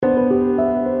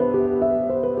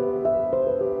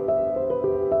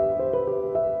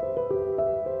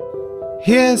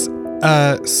Here's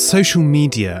a social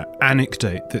media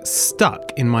anecdote that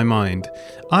stuck in my mind.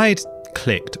 I'd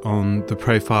clicked on the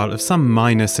profile of some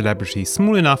minor celebrity,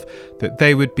 small enough that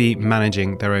they would be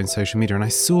managing their own social media, and I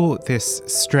saw this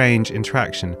strange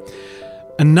interaction.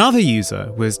 Another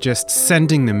user was just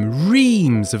sending them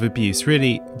reams of abuse,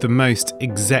 really the most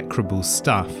execrable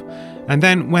stuff. And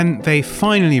then when they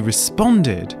finally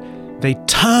responded, they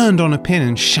turned on a pin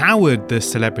and showered the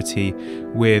celebrity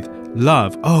with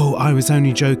love. Oh, I was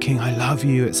only joking, I love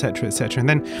you, etc., etc. And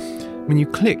then when you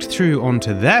clicked through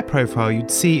onto their profile,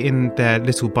 you'd see in their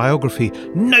little biography,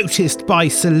 noticed by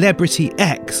celebrity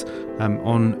X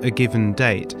on a given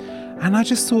date. And I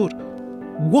just thought,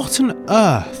 what on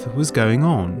earth was going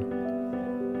on?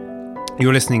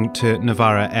 You're listening to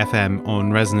Novara FM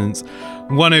on Resonance,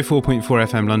 104.4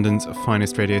 FM, London's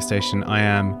finest radio station. I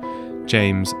am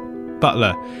James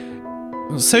Butler.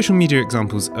 Social media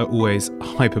examples are always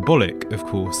hyperbolic, of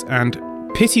course, and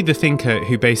pity the thinker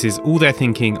who bases all their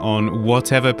thinking on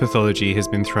whatever pathology has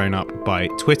been thrown up by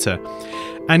Twitter.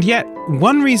 And yet,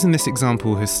 one reason this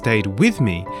example has stayed with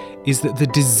me is that the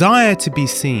desire to be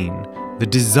seen, the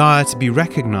desire to be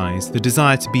recognised, the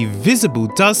desire to be visible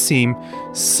does seem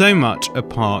so much a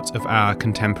part of our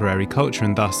contemporary culture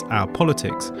and thus our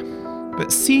politics.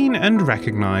 But seen and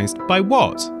recognised by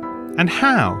what? And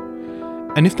how?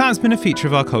 And if that's been a feature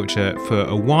of our culture for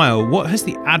a while, what has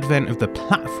the advent of the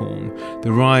platform,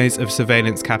 the rise of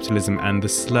surveillance capitalism and the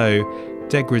slow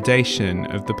degradation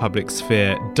of the public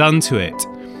sphere done to it?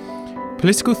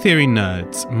 Political theory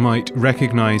nerds might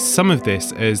recognise some of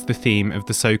this as the theme of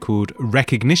the so-called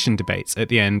recognition debates at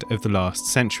the end of the last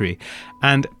century.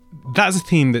 And that's a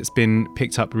theme that's been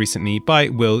picked up recently by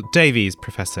Will Davies,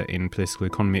 Professor in Political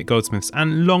Economy at Goldsmiths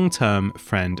and long-term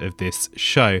friend of this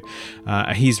show.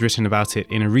 He's written about it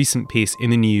in a recent piece in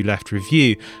the New Left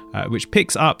Review, which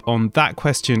picks up on that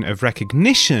question of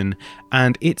recognition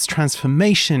and its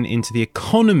transformation into the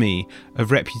economy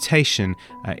of reputation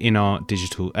in our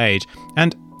digital age.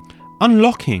 And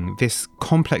unlocking this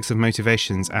complex of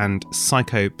motivations and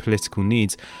psycho-political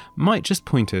needs might just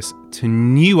point us to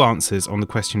new answers on the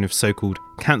question of so-called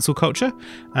cancel culture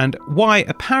and why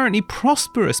apparently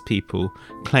prosperous people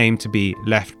claim to be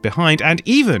left behind, and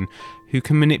even who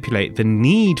can manipulate the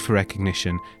need for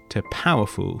recognition to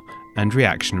powerful and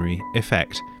reactionary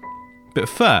effect. But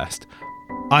first,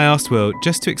 I asked Will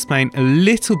just to explain a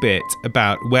little bit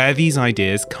about where these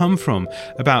ideas come from,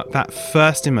 about that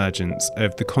first emergence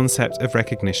of the concept of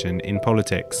recognition in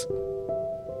politics.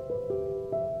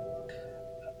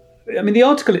 I mean, the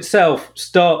article itself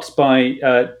starts by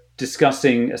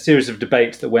discussing a series of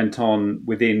debates that went on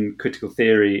within critical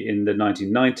theory in the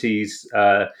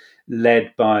 1990s,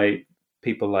 led by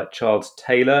people like Charles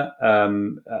Taylor,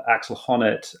 Axel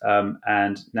Honneth,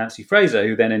 and Nancy Fraser,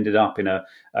 who then ended up in a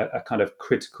kind of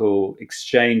critical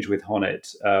exchange with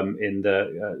Honneth in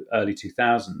the early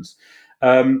 2000s.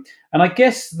 And I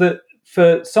guess that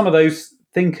for some of those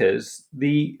thinkers,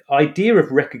 the idea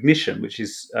of recognition, which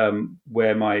is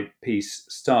where my piece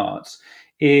starts,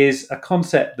 is a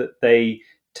concept that they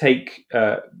take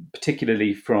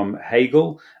particularly from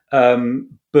Hegel,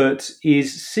 but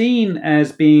is seen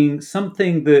as being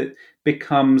something that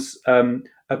becomes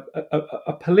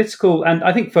a political, and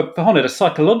I think for Honneth, a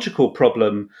psychological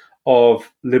problem of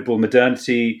liberal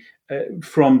modernity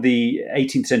from the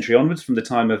 18th century onwards, from the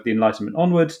time of the Enlightenment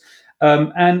onwards.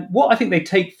 And what I think they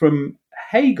take from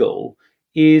Hegel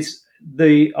is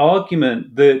the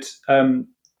argument that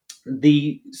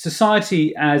the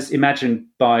society as imagined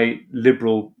by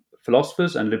liberal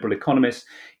philosophers and liberal economists,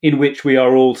 in which we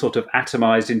are all sort of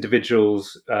atomized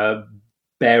individuals,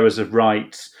 bearers of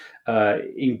rights,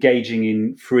 engaging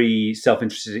in free,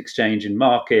 self-interested exchange in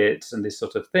markets and this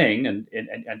sort of thing, and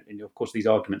of course these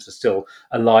arguments are still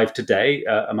alive today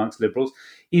amongst liberals,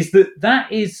 is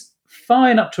that is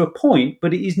fine up to a point,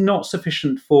 but it is not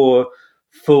sufficient for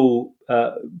full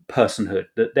personhood,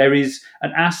 that there is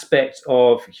an aspect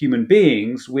of human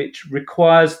beings which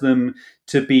requires them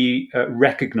to be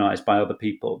recognized by other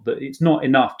people, that it's not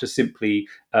enough to simply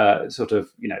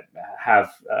have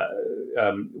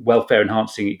welfare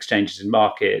enhancing exchanges in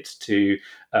markets, to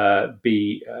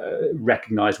be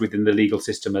recognized within the legal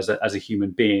system as a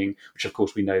human being, which of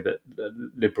course we know that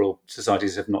liberal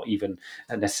societies have not even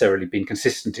necessarily been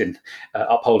consistent in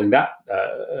upholding that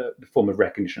form of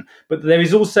recognition. But there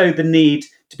is also the need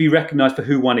to be recognized for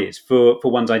who one is, for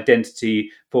one's identity,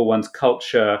 for one's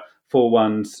culture, for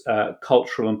one's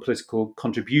cultural and political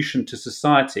contribution to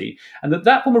society, and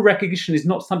that form of recognition is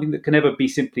not something that can ever be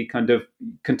simply kind of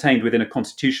contained within a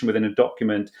constitution, within a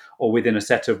document, or within a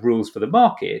set of rules for the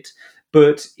market,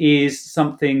 but is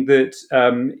something that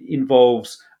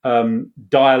involves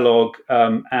dialogue,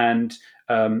 and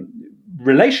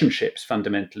relationships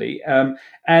fundamentally.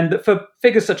 And that for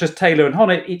figures such as Taylor and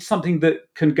Honnett, it's something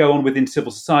that can go on within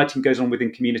civil society and goes on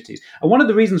within communities. And one of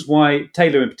the reasons why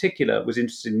Taylor in particular was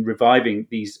interested in reviving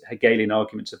these Hegelian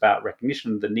arguments about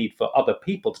recognition, the need for other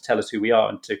people to tell us who we are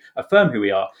and to affirm who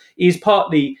we are, is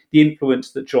partly the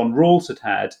influence that John Rawls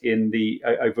had in the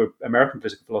over American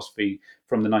political philosophy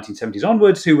from the 1970s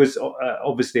onwards, who was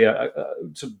obviously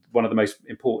sort of one of the most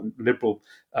important liberal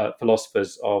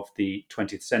philosophers of the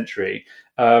 20th century.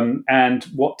 And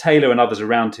what Taylor and others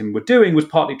around him were doing was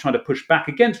partly trying to push back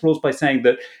against Rawls by saying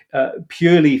that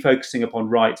purely focusing upon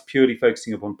rights, purely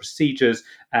focusing upon procedures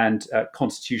and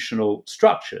constitutional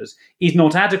structures is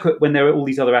not adequate when there are all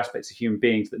these other aspects of human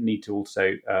beings that need to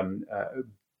also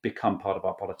become part of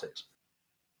our politics.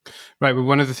 Right. Well,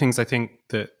 one of the things I think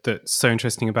that's so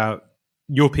interesting about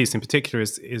your piece in particular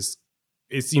is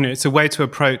it's a way to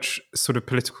approach sort of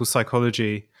political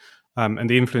psychology and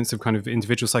the influence of kind of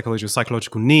individual psychology or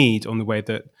psychological need on the way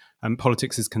that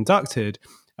politics is conducted,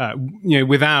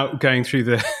 without going through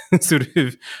the sort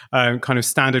of kind of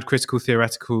standard critical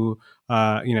theoretical,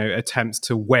 attempts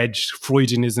to wedge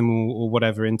Freudianism or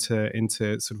whatever into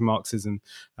sort of Marxism,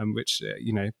 which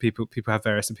people have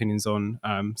various opinions on.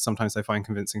 Sometimes I find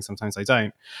convincing, sometimes I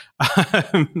don't.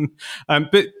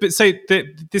 But so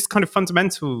this kind of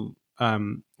fundamental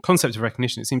concept of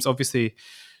recognition, it seems obviously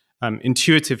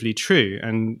intuitively true,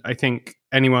 and I think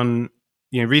anyone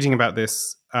reading about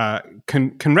this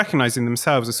can recognize in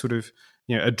themselves a sort of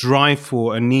a drive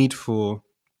for, a need for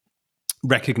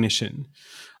recognition,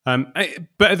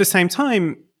 but at the same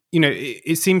time,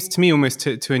 it seems to me almost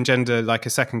to engender like a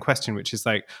second question, which is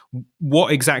like,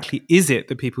 what exactly is it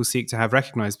that people seek to have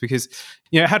recognized? Because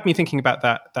it had me thinking about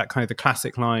that kind of the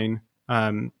classic line.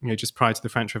 Just prior to the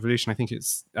French Revolution, I think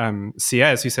it's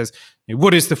Sieyès who says,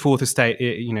 "What is the fourth estate?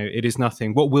 It is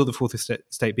nothing. What will the fourth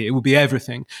estate be? It will be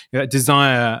everything." That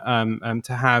desire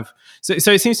to have. So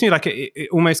it seems to me like it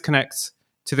almost connects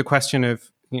to the question of,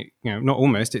 not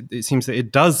almost. It seems that it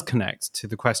does connect to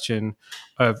the question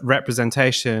of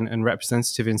representation and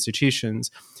representative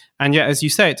institutions. And yet, as you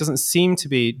say, it doesn't seem to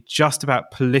be just about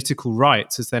political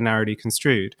rights as they're narrowly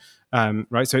construed,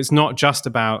 right? So it's not just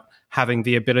about having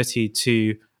the ability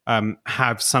to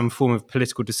have some form of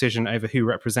political decision over who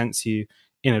represents you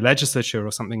in a legislature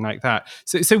or something like that.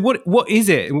 So what is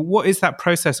it? What is that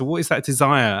process, or what is that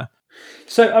desire?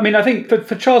 So, I mean, I think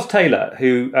for Charles Taylor,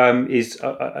 who is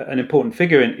an important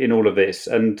figure in all of this,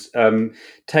 and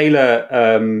Taylor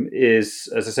is,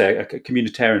 as I say, a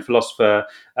communitarian philosopher.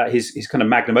 His kind of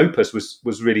magnum opus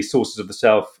was really Sources of the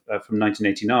Self from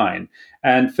 1989.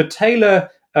 And for Taylor,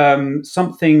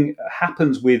 something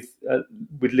happens with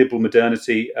liberal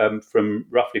modernity from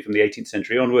the 18th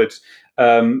century onwards,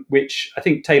 which I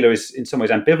think Taylor is in some ways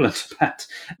ambivalent about,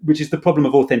 which is the problem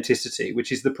of authenticity,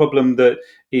 which is the problem that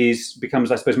becomes,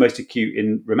 I suppose, most acute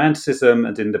in Romanticism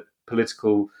and in the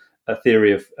political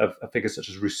theory of figures such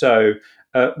as Rousseau,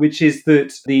 which is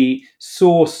that the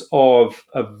source of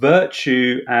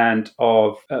virtue and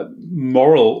of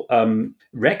moral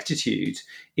rectitude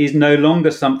is no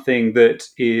longer something that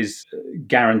is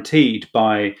guaranteed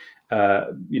by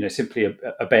simply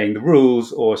obeying the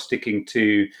rules or sticking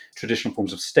to traditional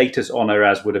forms of status honor,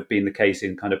 as would have been the case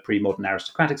in kind of pre-modern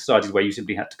aristocratic societies, where you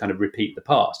simply had to kind of repeat the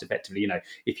past. Effectively,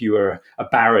 if you were a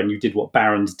baron, you did what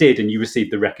barons did, and you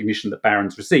received the recognition that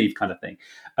barons received, kind of thing.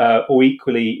 Or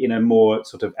equally, in a more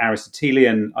sort of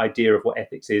Aristotelian idea of what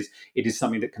ethics is, it is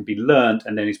something that can be learned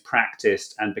and then is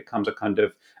practiced and becomes a kind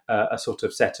of a sort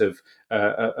of set of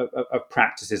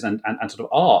practices and sort of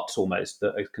arts almost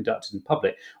that are conducted in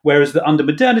public. Whereas under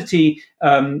modernity,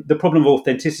 the problem of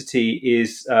authenticity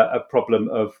is a problem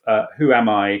of who am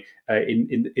I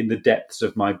in the depths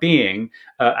of my being,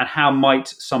 and how might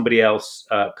somebody else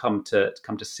come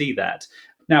to see that.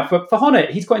 Now, for Honnett,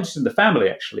 he's quite interested in the family,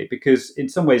 actually, because in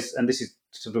some ways, and this is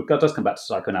sort of does come back to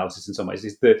psychoanalysis in some ways,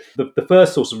 is the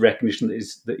first source of recognition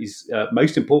that is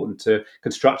most important to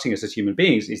constructing us as human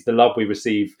beings is the love we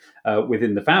receive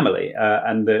within the family,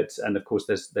 and of course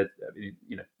there's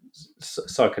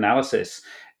psychoanalysis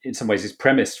in some ways is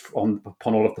premised upon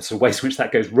all of the sort of ways in which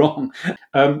that goes wrong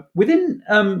within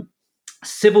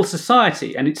civil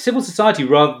society, and it's civil society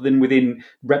rather than within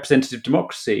representative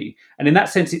democracy. And in that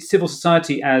sense, it's civil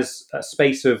society as a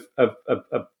space of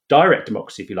direct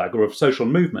democracy, if you like, or of social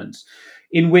movements,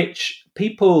 in which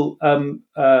people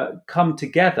come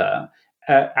together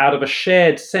out of a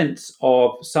shared sense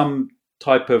of some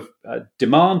type of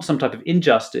demand, some type of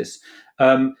injustice,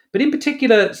 But in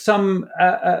particular,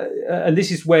 and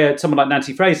this is where someone like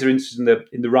Nancy Fraser is interested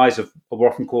in the rise of what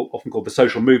are often called the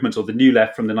social movements or the New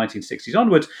Left from the 1960s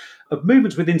onwards, of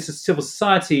movements within civil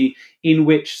society in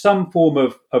which some form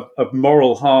of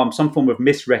moral harm, some form of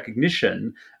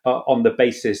misrecognition on the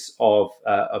basis of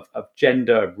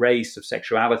gender, of race, of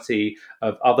sexuality,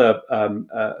 of other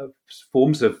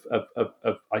forms of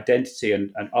identity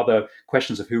and other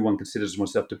questions of who one considers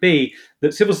oneself to be,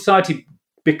 that civil society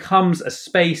becomes a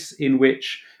space in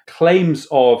which claims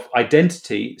of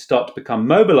identity start to become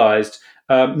mobilized,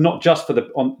 not just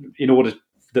in order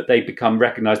that they become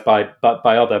recognized by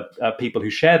other people who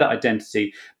share that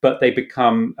identity, but they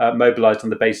become mobilized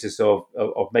on the basis of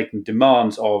making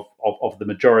demands of the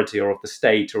majority or of the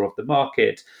state or of the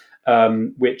market,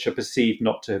 which are perceived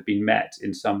not to have been met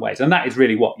in some ways. And that is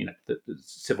really what, the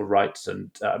civil rights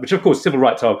and which of course civil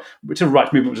rights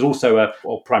movement was also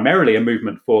or primarily a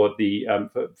movement for the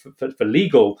for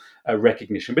legal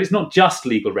recognition. But it's not just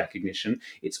legal recognition;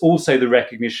 it's also the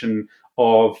recognition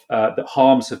of that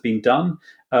harms have been done.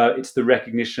 It's the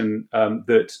recognition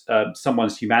that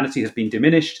someone's humanity has been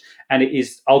diminished, and it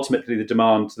is ultimately the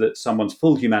demand that someone's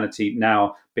full humanity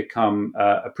now become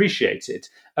appreciated.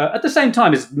 At the same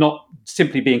time, it's not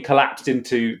simply being collapsed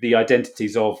into the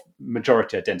identities of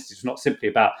majority identities. It's not simply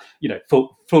about,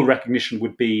 full recognition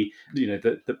would be,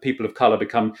 that people of color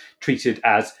become treated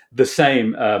as the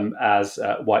same as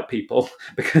white people,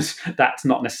 because that's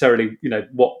not necessarily,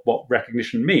 what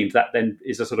recognition means. That then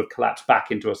is a sort of collapse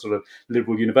back into a sort of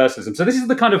liberal universalism. So this is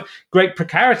the kind of great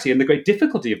precarity and the great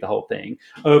difficulty of the whole thing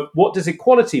of what does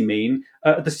equality mean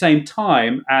at the same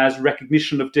time as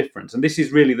recognition of difference. And this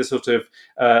is really the sort of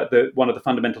one of the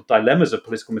fundamental dilemmas of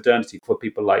political modernity for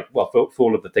people for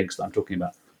all of the things that I'm talking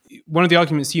about. One of the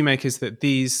arguments you make is that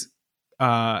these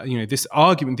arguments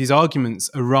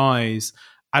arise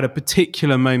at a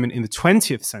particular moment in the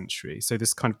 20th century. So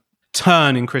this kind of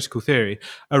turn in critical theory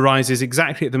arises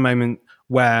exactly at the moment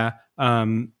where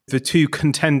the two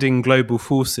contending global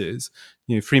forces,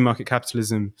 free market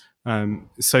capitalism,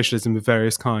 socialism of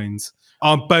various kinds,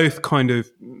 are both kind of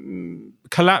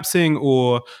collapsing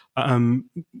or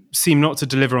seem not to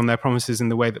deliver on their promises in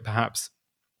the way that perhaps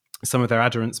some of their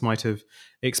adherents might have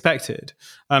expected.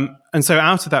 And so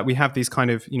out of that, we have these kind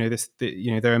of,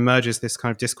 there emerges this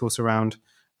kind of discourse around,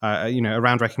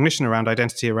 around recognition, around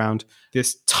identity, around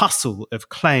this tussle of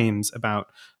claims about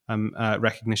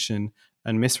recognition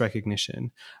and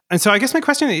misrecognition. And so I guess my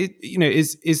question,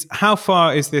 is how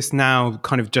far is this now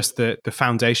kind of just the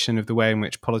foundation of the way in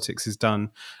which politics is done,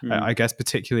 I guess,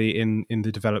 particularly in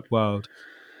the developed world?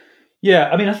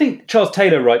 Yeah, I mean, I think Charles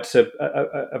Taylor writes a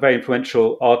very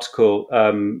influential article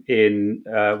in,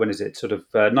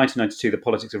 1992, The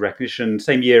Politics of Recognition,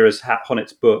 same year as Hat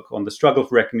Honnett's book on the struggle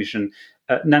for recognition.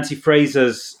 Nancy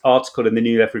Fraser's article in the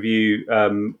New Left Review,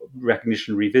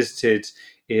 Recognition Revisited,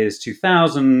 is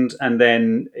 2000, and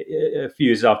then a few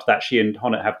years after that, she and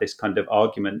Honnett have this kind of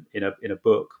argument in a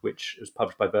book which was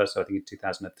published by Verso, I think, in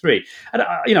 2003. And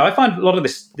I find a lot of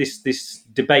this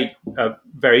debate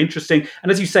very interesting.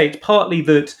 And as you say, it's partly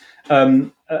that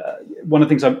one of the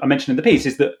things I mentioned in the piece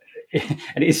is that,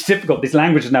 and it's difficult, this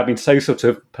language has now been so sort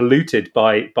of polluted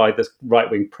by the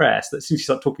right-wing press that as soon as you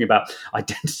start talking about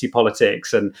identity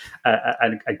politics and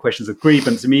questions of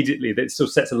grievance, immediately that sort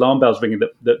of sets alarm bells ringing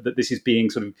that this is being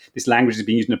sort of, this language is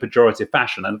being used in a pejorative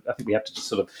fashion. And I think we have to just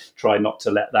sort of try not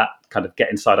to let that kind of get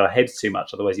inside our heads too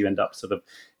much. Otherwise you end up sort of,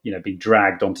 being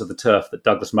dragged onto the turf that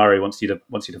Douglas Murray wants you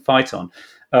to fight on.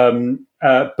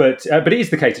 But it is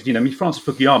the case of, Francis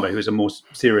Fukuyama, who is a more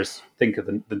serious thinker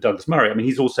than Douglas Murray. I mean,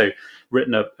 he's also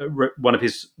written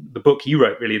the book he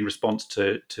wrote really in response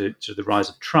to the rise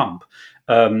of Trump,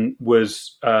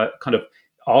 was kind of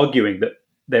arguing that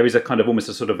there is a kind of almost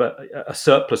a sort of a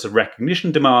surplus of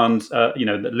recognition demands, that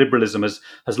liberalism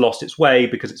has lost its way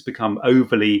because it's become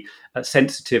overly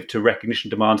sensitive to recognition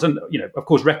demands. And, of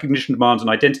course, recognition demands and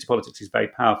identity politics is very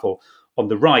powerful on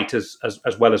the right as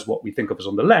well as what we think of as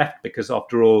on the left, because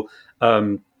after all,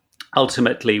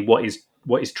 ultimately, what is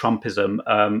Trumpism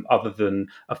other than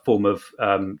a form of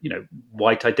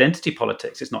white identity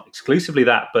politics? It's not exclusively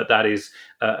that, but that is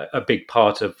a big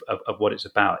part of what it's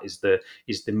about. Is the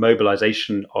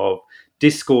mobilization of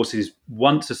discourses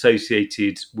once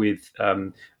associated with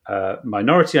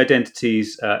minority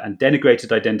identities and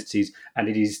denigrated identities, and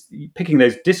it is picking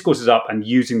those discourses up and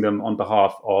using them on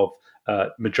behalf of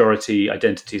majority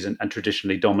identities and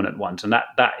traditionally dominant ones. And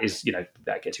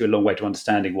that gets you a long way to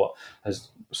understanding what has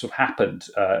sort of happened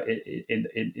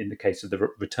in the case of the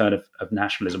return of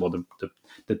nationalism, or the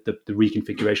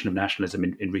reconfiguration of nationalism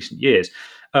in recent years.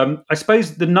 I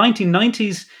suppose the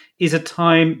 1990s is a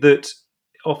time that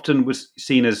often was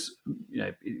seen as,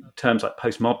 terms like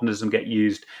postmodernism get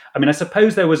used. I mean, I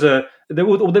suppose there was at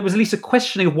least a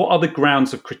questioning of what are the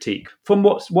grounds of critique. From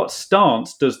what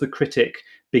stance does the critic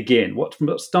begin? From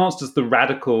what stance does the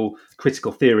radical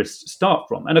critical theorist start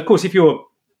from? And of course, if you're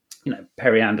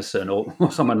Perry Anderson or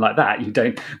someone like that, you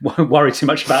don't worry too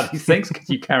much about these things because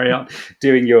you carry on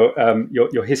doing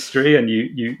your history, and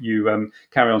you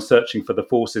carry on searching for the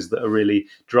forces that are really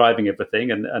driving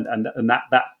everything, and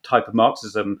that type of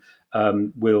Marxism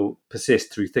will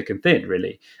persist through thick and thin,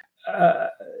 really.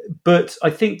 But I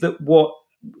think that what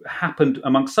happened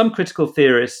among some critical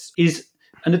theorists is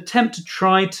an attempt to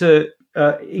try to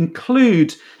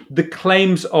include the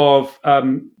claims of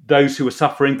those who were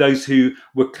suffering, those who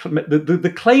were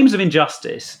the claims of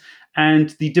injustice,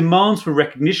 and the demands for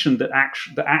recognition that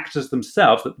actors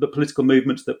themselves, that the political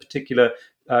movements, that particular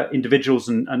individuals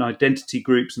and identity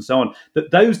groups and so on,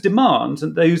 that those demands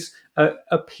and those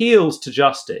appeals to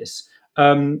justice,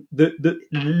 hearing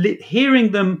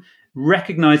them,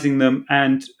 recognizing them,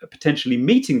 and potentially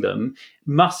meeting them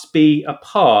must be a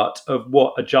part of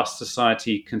what a just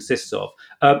society consists of.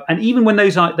 And even when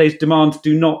those demands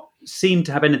do not seem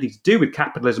to have anything to do with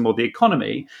capitalism or the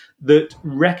economy, that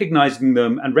recognizing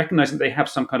them and recognizing that they have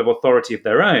some kind of authority of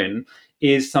their own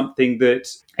is something that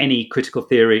any critical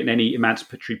theory and any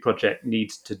emancipatory project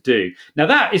needs to do. Now,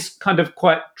 that is kind of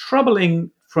quite troubling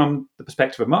from the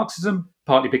perspective of Marxism,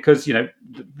 partly because, a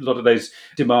lot of those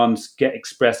demands get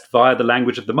expressed via the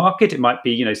language of the market. It might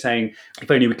be, saying, if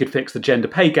only we could fix the gender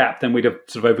pay gap, then we'd have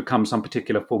sort of overcome some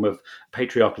particular form of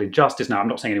patriarchal injustice. Now, I'm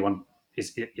not saying anyone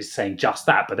is saying just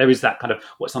that, but there is that kind of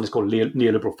what sometimes called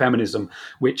neoliberal feminism,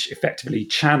 which effectively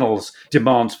channels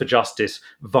demands for justice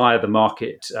via the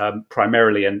market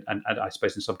primarily, and I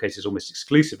suppose in some cases almost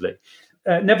exclusively.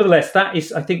 Nevertheless, that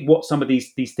is, I think, what some of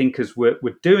these thinkers were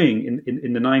doing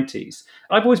in the 90s.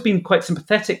 I've always been quite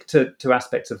sympathetic to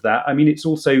aspects of that. I mean, it's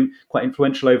also quite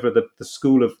influential over the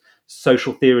school of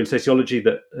social theory and sociology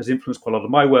that has influenced quite a lot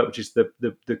of my work, which is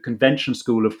the convention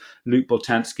school of Luc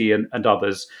Boltanski and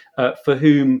others, for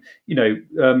whom,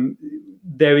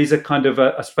 there is a kind of,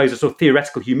 I suppose, a sort of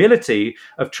theoretical humility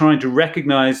of trying to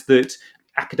recognize that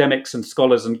academics and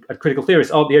scholars and critical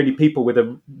theorists aren't the only people with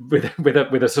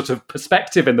a sort of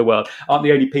perspective in the world, aren't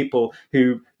the only people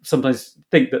who sometimes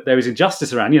think that there is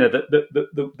injustice around, that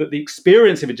the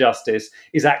experience of injustice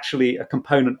is actually a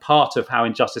component part of how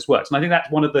injustice works. And I think that's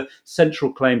one of the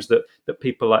central claims that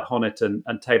people like Honneth and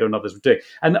Taylor and others were doing.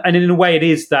 And in a way, it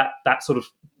is that sort of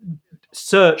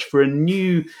search for a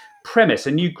new premise,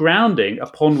 a new grounding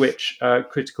upon which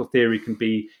critical theory can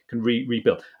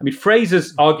rebuild. I mean,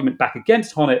 Fraser's argument back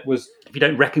against Honneth was, if you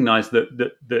don't recognize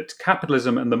that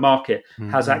capitalism and the market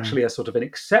has actually a sort of an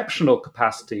exceptional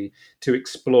capacity to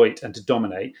exploit and to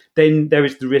dominate, then there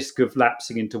is the risk of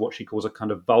lapsing into what she calls a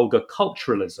kind of vulgar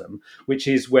culturalism, which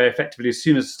is where effectively as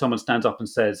soon as someone stands up and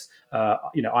says, I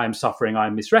am suffering, I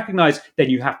am misrecognized, then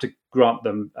you have to grant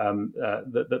them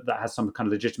that has some kind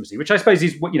of legitimacy, which I suppose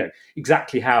is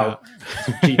exactly how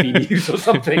GB News or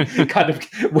something kind of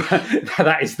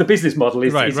that is the business model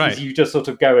is you just sort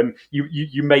of go and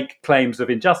you make claims of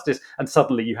injustice and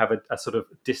suddenly you have a sort of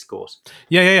discourse.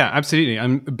 Yeah,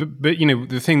 absolutely. But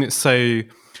the thing that's so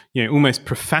almost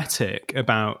prophetic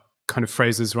about kind of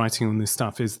Fraser's writing on this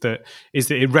stuff is that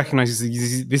it recognizes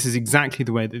that this is exactly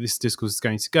the way that this discourse is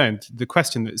going to go. And the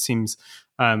question that seems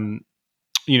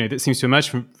that seems to emerge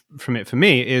from it for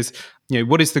me is,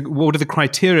 what are the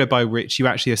criteria by which you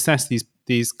actually assess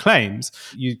these claims?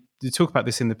 You talk about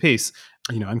this in the piece.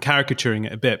 I'm caricaturing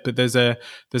it a bit, but there's a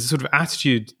sort of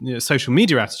attitude, social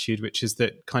media attitude, which is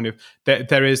that kind of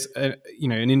there is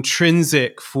an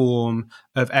intrinsic form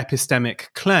of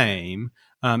epistemic claim.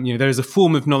 There is a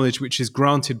form of knowledge which is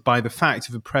granted by the fact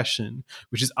of oppression,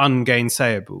 which is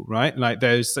ungainsayable, right? Like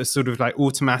there's a sort of like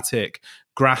automatic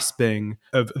grasping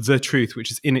of the truth,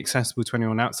 which is inaccessible to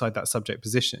anyone outside that subject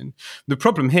position. The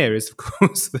problem here is, of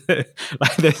course,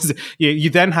 that you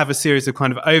then have a series of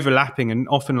kind of overlapping and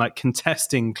often like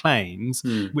contesting claims,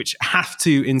 which have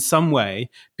to, in some way,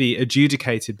 be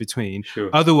adjudicated between. Sure.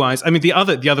 Otherwise, I mean, the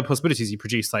other possibilities you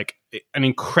produce like an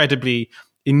incredibly,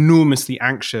 enormously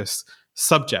anxious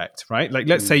subject, right? Like,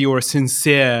 let's say you're a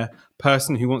sincere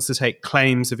person who wants to take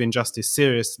claims of injustice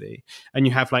seriously, and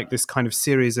you have like this kind of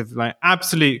series of like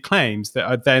absolute claims that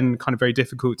are then kind of very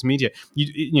difficult to mediate.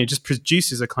 You just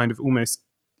produces a kind of almost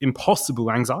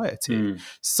impossible anxiety.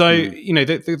 So,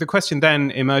 the question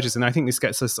then emerges, and I think this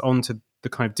gets us on to the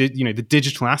kind of, the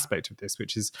digital aspect of this,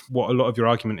 which is what a lot of your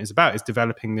argument is about, is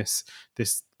developing this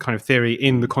kind of theory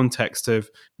in the context of,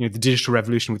 the digital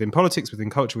revolution within politics, within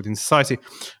culture, within society.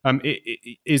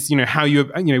 It is, how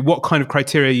what kind of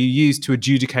criteria you use to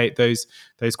adjudicate those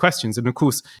questions. And of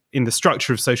course, in the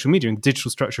structure of social media and the digital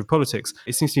structure of politics,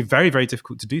 it seems to be very, very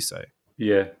difficult to do so.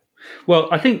 Yeah. Well,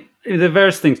 I think there are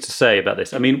various things to say about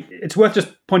this. I mean, it's worth just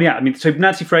pointing out. I mean, so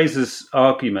Nancy Fraser's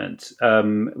argument,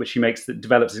 which she makes, that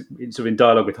develops sort of in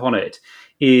dialogue with Honneth,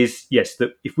 is yes,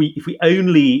 that if we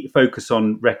only focus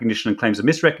on recognition and claims of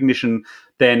misrecognition,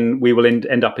 then we will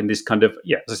end up in this kind of,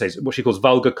 as I say, what she calls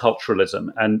vulgar culturalism,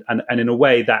 and in a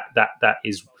way that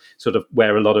is sort of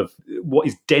where a lot of what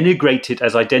is denigrated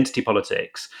as identity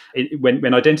politics,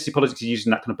 when identity politics is used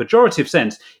in that kind of pejorative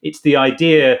sense, it's the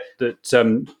idea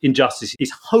that injustice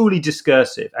is wholly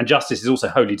discursive and justice is also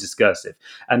wholly discursive,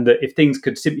 and that if you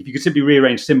could simply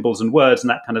rearrange symbols and words and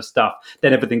that kind of stuff,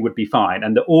 then everything would be fine,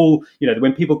 and that all,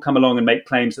 when people come along and make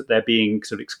claims that they're being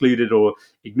sort of excluded or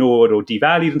ignored or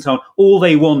devalued and so on, all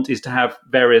they want is to have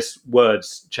various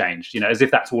words changed, as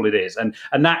if that's all it is, and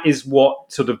that is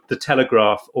what sort of the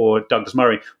Telegraph or Douglas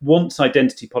Murray wants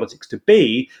identity politics to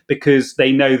be, because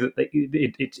they know that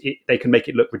they can make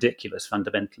it look ridiculous.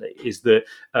 Fundamentally, is that,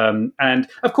 and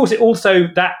of course, it also,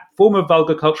 that form of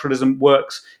vulgar culturalism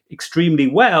works extremely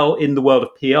well in the world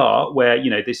of PR, where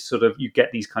this sort of, you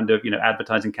get these kind of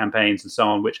advertising campaigns and so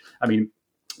on, which, I mean,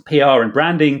 PR and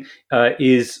branding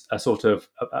is a sort of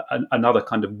another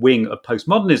kind of wing of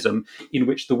postmodernism, in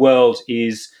which the world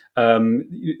is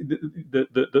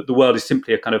the world is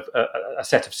simply a kind of a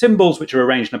set of symbols which are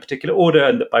arranged in a particular order,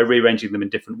 and that by rearranging them in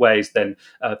different ways, then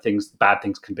bad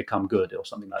things can become good, or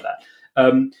something like that.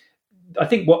 I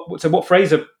think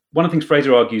one of the things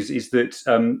Fraser argues is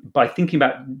that by thinking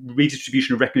about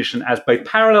redistribution of recognition as both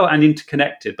parallel and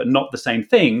interconnected, but not the same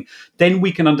thing, then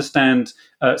we can understand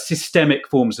systemic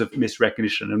forms of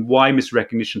misrecognition, and why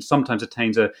misrecognition sometimes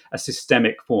attains a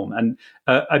systemic form. And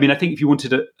I mean, I think if you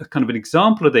wanted a kind of an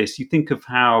example of this, you think of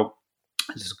how,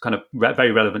 this is kind of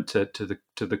very relevant to the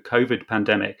COVID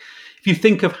pandemic. If you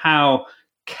think of how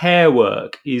care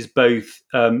work is both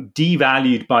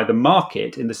devalued by the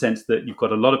market, in the sense that you've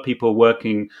got a lot of people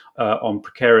working on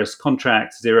precarious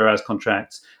contracts, 0 hours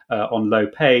contracts, on low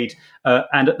paid,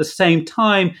 and at the same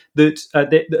time that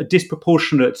a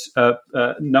disproportionate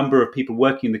number of people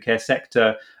working in the care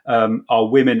sector are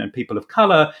women and people of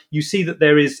colour, you see that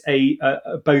there is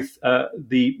both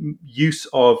the use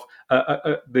of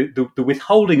the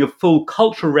withholding of full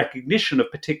cultural recognition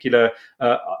of particular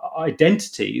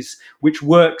identities, which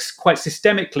works quite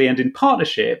systemically and in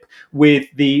partnership with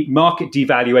the market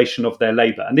devaluation of their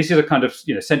labour. And this is a kind of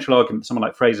central argument that someone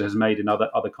like Fraser has made in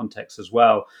other contexts as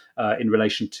well, in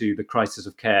relation to the crisis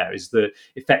of care, is that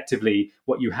effectively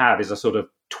what you have is a sort of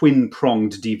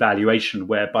twin-pronged devaluation,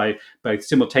 whereby both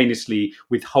simultaneously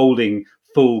withholding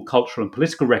full cultural and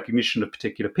political recognition of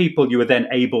particular people, you are then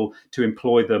able to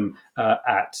employ them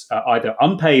at either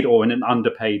unpaid or in an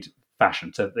underpaid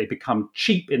fashion, so that they become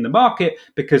cheap in the market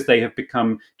because they have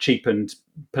become cheapened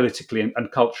politically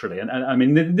and culturally. And I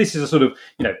mean, this is a sort of,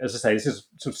 as I say, this is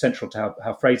sort of central to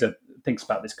how Fraser thinks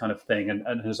about this kind of thing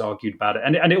and has argued about it.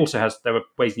 And it also has, there are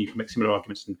ways that you can make similar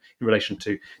arguments in relation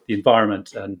to the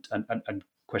environment and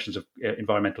questions of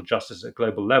environmental justice at a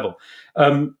global level.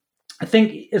 I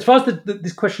think, as far as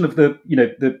this question of the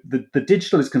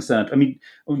digital is concerned, I mean,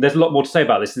 there's a lot more to say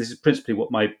about this. This is principally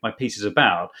what my piece is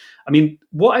about. I mean,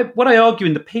 what I argue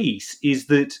in the piece is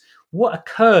that what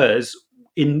occurs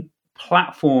under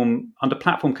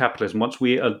platform capitalism, once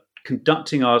we are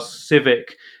conducting our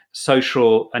civic,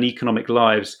 social, and economic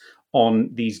lives on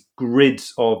these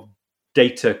grids of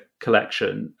data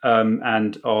collection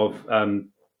and of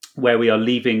where we are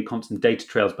leaving constant data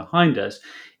trails behind us,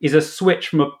 is a switch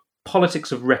from a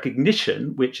politics of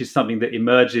recognition, which is something that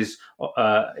emerges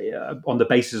on the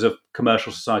basis of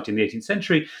commercial society in the 18th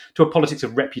century, to a politics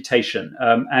of reputation.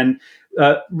 And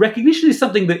recognition is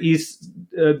something that is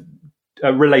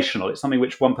relational. It's something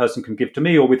which one person can give to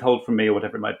me or withhold from me, or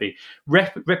whatever it might be.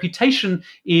 Reputation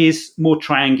is more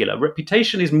triangular.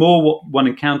 Reputation is more what one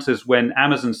encounters when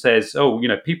Amazon says, oh,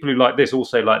 people who like this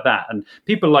also like that, and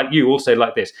people like you also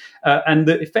like this. And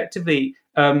that effectively,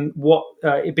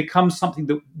 it becomes something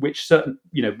which certain,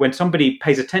 when somebody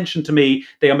pays attention to me,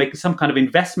 they are making some kind of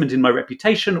investment in my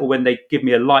reputation, or when they give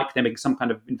me a like, they're making some kind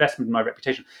of investment in my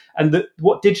reputation. And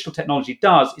what digital technology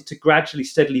does is to gradually,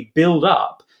 steadily build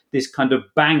up this kind of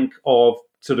bank of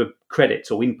sort of credits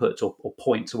or inputs or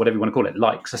points or whatever you want to call it,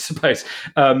 likes, I suppose.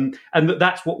 And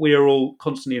that's what we are all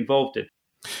constantly involved in.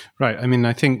 Right. I mean,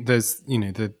 I think there's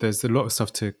there's a lot of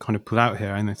stuff to kind of pull out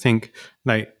here, and I think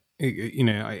in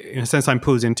a sense I'm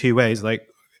pulled in two ways,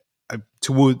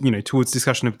 towards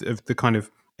discussion of the kind of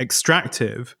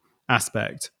extractive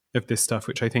aspect of this stuff,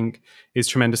 which I think is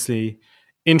tremendously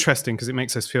interesting because it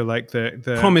makes us feel like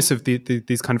the promise of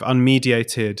these kind of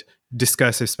unmediated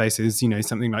discursive spaces,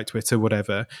 something like Twitter,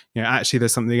 whatever, actually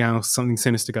there's something else, something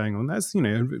sinister going on. That's,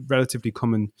 a relatively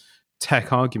common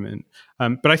tech argument.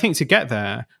 But I think to get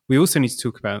there, we also need to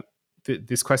talk about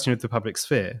this question of the public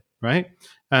sphere, right?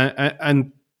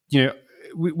 And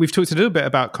we've talked a little bit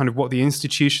about kind of what the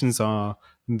institutions are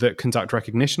that conduct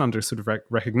recognition under sort of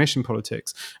recognition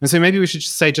politics. And so maybe we should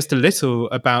say just a little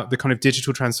about the kind of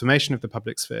digital transformation of the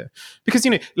public sphere, because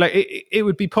it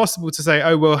would be possible to say,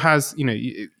 oh well,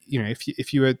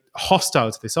 if you were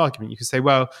hostile to this argument, you could say,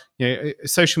 well,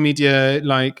 social media,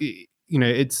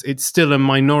 it's still a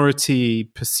minority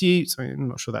pursuit. I'm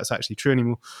not sure that's actually true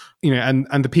anymore.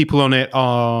 And the people on it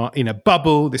are in a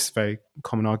bubble. This is a very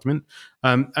common argument.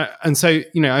 And so,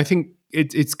 I think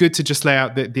it's good to just lay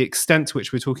out the extent to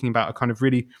which we're talking about a kind of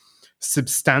really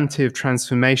substantive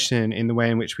transformation in the way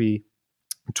in which we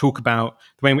talk about,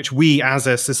 the way in which we as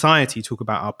a society talk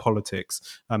about our politics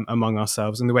among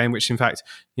ourselves, and the way in which, in fact,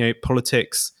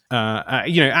 politics,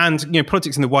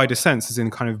 politics in the wider sense, as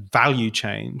in kind of value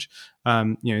change,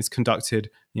 is conducted,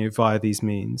 via these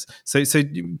means. So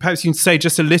perhaps you can say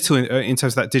just a little in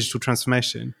terms of that digital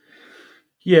transformation.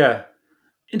 Yeah,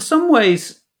 in some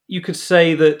ways, you could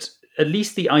say that at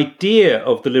least the idea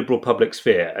of the liberal public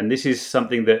sphere, and this is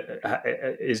something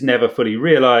that is never fully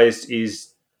realized,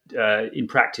 is in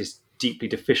practice deeply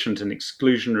deficient and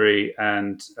exclusionary,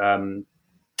 and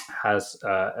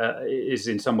is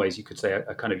in some ways, you could say,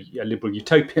 a kind of a liberal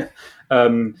utopia.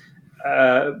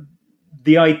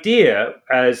 The idea,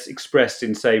 as expressed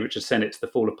in, say, Richard Sennett's The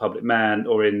Fall of Public Man,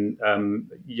 or in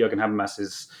Jürgen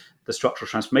Habermas's The Structural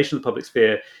Transformation of the Public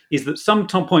Sphere, is that some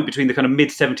point between the kind of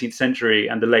mid-17th century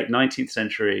and the late 19th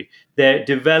century, there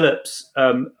develops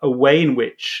a way in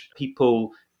which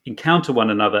people encounter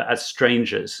one another as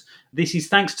strangers. This is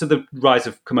thanks to the rise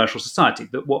of commercial society,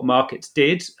 that what markets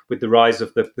did with the rise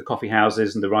of the coffee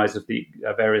houses and the rise of the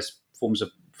various forms of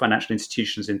financial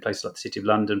institutions in places like the City of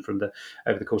London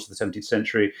over the course of the 17th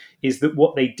century, is that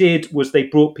what they did was they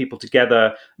brought people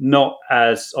together not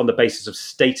as on the basis of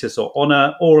status or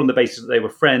honor, or on the basis that they were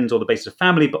friends or the basis of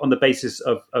family, but on the basis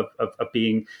of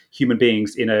being human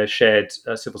beings in a shared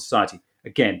civil society.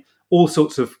 Again, all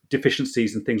sorts of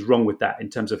deficiencies and things wrong with that in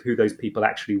terms of who those people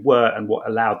actually were and what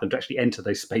allowed them to actually enter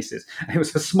those spaces. It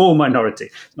was a small minority.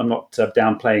 I'm not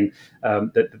downplaying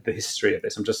the history of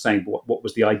this. I'm just saying what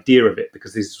was the idea of it,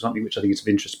 because this is something which I think is of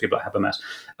interest to people like Habermas.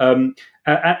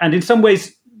 And in some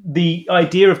ways, the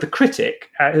idea of the critic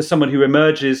as someone who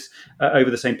emerges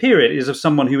over the same period is of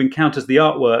someone who encounters the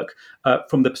artwork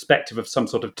from the perspective of some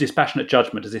sort of dispassionate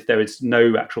judgment, as if there is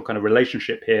no actual kind of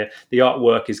relationship here. The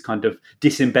artwork is kind of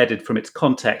disembedded from its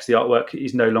context. The artwork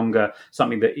is no longer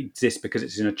something that exists because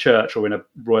it's in a church or in a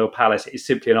royal palace. It is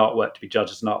simply an artwork to be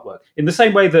judged as an artwork. In the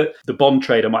same way that the bond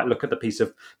trader might look at the piece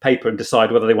of paper and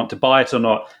decide whether they want to buy it or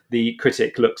not, the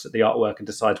critic looks at the artwork and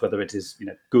decides whether it is,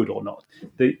 good or not.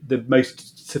 The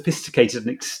most sophisticated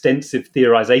and extensive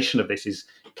theorization of this is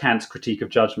Kant's Critique of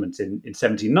Judgment in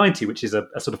 1790, which is a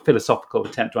sort of philosophical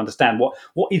attempt to understand what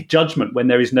is judgment when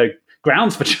there is no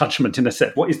grounds for judgment, in a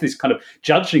sense. What is this kind of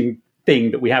judging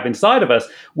thing that we have inside of us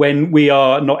when we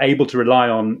are not able to rely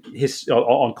on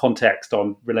context,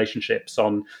 on relationships,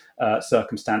 on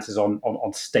circumstances,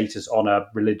 on status, honor,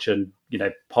 religion,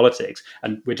 politics,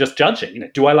 and we're just judging.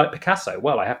 Do I like Picasso?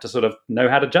 Well, I have to sort of know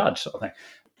how to judge, sort of thing.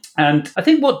 And I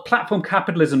think what platform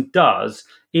capitalism does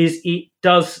is it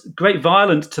does great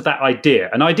violence to that idea,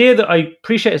 an idea that I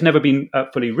appreciate has never been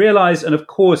fully realized. And of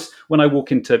course, when I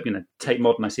walk into Tate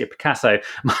Modern, I see a Picasso.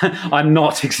 I'm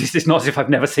not exist. It's not as if I've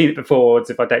never seen it before. It's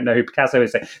as if I don't know who Picasso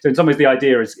is. So in some ways, the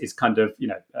idea is kind of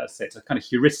it's a kind of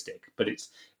heuristic. But it's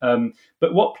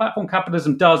but what platform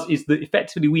capitalism does is that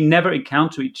effectively we never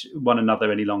encounter one another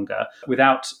any longer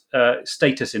without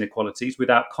status inequalities,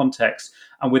 without context,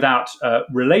 and without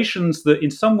relations that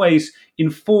in some ways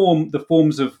inform the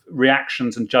forms of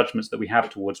reactions and judgments that we have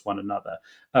towards one another.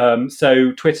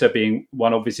 So Twitter being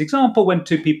one obvious example, when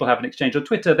two people have an exchange on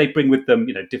Twitter, they bring with them,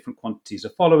 different quantities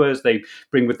of followers. They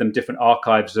bring with them different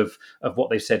archives of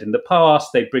what they've said in the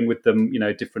past. They bring with them,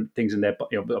 different things in their,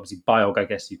 obviously biog, I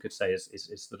guess you could say is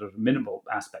the sort of minimal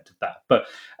aspect of that.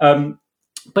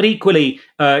 But equally,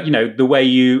 the way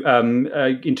you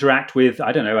interact with,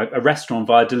 I don't know, a restaurant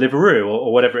via Deliveroo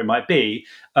or whatever it might be,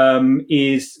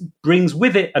 brings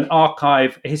with it an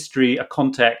archive, a history, a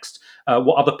context,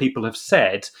 what other people have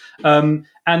said, and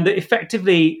that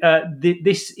effectively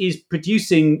this is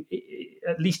producing,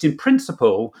 at least in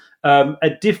principle, a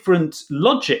different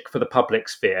logic for the public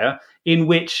sphere, in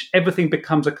which everything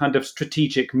becomes a kind of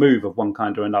strategic move of one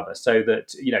kind or another. So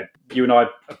that, you and I are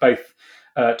both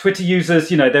Twitter users.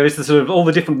 There is the sort of all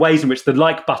the different ways in which the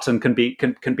like button can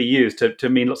be used to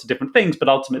mean lots of different things, but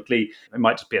ultimately it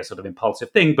might just be a sort of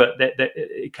impulsive thing, but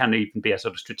it can even be a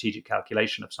sort of strategic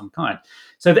calculation of some kind.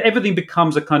 So that everything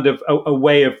becomes a kind of a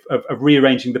way of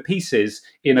rearranging the pieces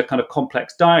in a kind of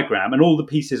complex diagram, and all the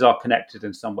pieces are connected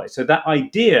in some way. So that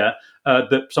idea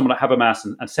that someone like Habermas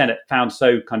and Sennett found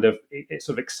so kind of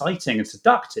sort of exciting and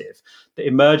seductive, that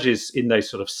emerges in those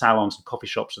sort of salons and coffee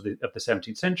shops of the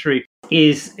 17th century,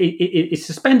 is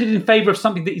suspended in favor of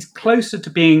something that is closer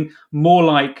to being more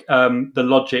like the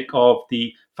logic of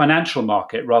the financial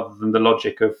market rather than the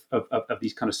logic of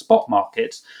these kind of spot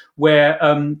markets, where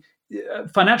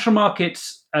financial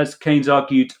markets, as Keynes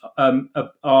argued,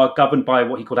 are governed by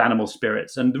what he called animal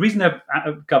spirits. And the reason they're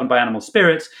governed by animal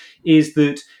spirits is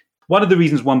that one of the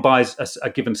reasons one buys a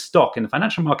given stock in the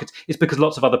financial markets is because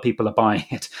lots of other people are buying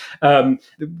it. One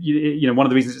of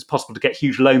the reasons it's possible to get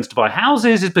huge loans to buy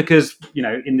houses is because,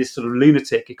 in this sort of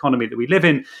lunatic economy that we live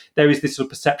in, there is this sort of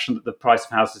perception that the price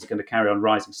of houses is going to carry on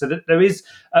rising. So that there is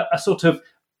a sort of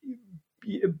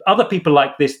other people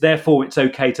like this, therefore it's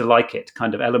okay to like it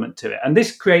kind of element to it. And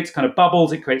this creates kind of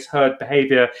bubbles, it creates herd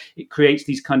behavior, it creates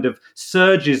these kind of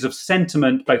surges of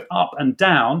sentiment, both up and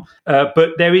down.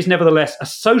 But there is nevertheless a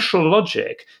social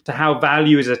logic to how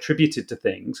value is attributed to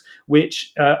things,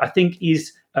 which I think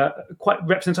is quite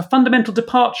represents a fundamental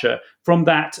departure from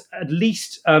that at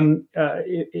least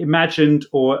imagined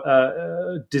or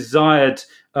desired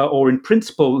or in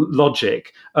principle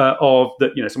logic of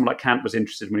that, someone like Kant was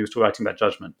interested when he was writing about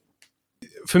judgment.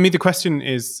 For me, the question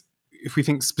is, if we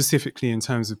think specifically in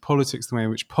terms of politics, the way in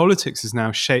which politics is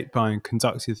now shaped by and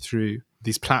conducted through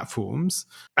these platforms,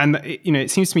 and it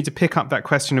seems to me to pick up that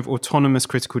question of autonomous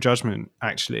critical judgment.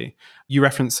 Actually, you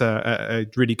reference a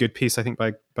really good piece, I think,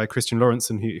 by Christian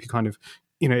Lorentzen, who kind of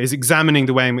is examining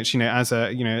the way in which as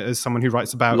someone who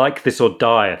writes about Like This or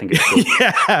Die, I think it's called.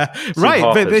 Yeah,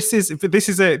 right. But this is the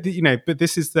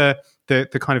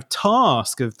kind of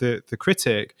task of the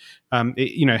critic.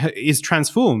 Is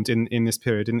transformed in this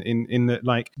period. In that,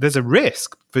 like, there's a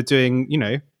risk for doing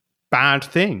bad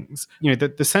things.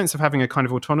 The sense of having a kind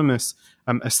of autonomous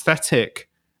aesthetic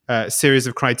series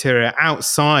of criteria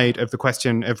outside of the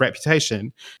question of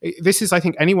reputation. This is, I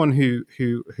think, anyone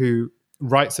who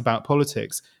writes about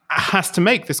politics has to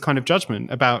make this kind of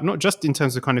judgment about, not just in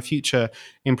terms of kind of future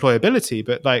employability,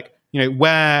 but like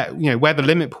where the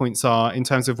limit points are in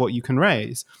terms of what you can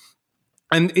raise.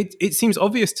 And it seems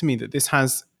obvious to me that this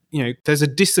has there's a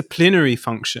disciplinary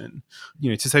function,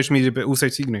 to social media, but also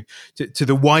to to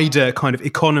the wider kind of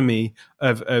economy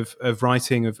of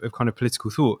writing, of kind of political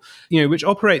thought, which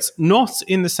operates not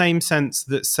in the same sense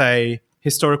that, say,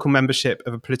 historical membership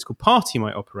of a political party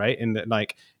might operate, in that,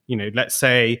 like, let's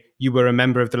say you were a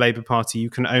member of the Labour Party, you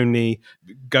can only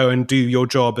go and do your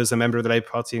job as a member of the Labour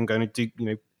Party and go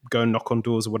and knock on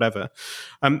doors or whatever.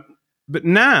 But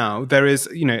now there is,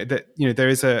 there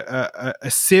is a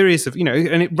series of,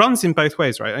 and it runs in both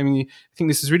ways, right? I mean, I think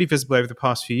this is really visible over the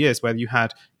past few years, where you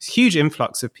had this huge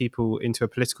influx of people into a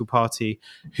political party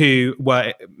who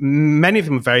were, many of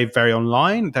them were very, very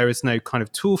online. There is no kind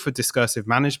of tool for discursive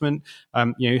management.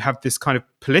 You have this kind of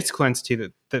political entity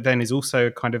that then is also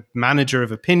a kind of manager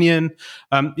of opinion.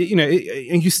 And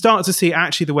you start to see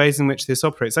actually the ways in which this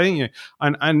operates. I think,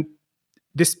 and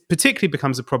this particularly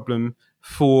becomes a problem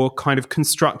for kind of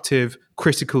constructive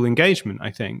critical engagement,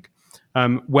 I think,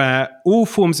 where all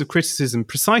forms of criticism,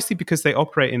 precisely because they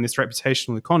operate in this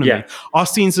reputational economy, are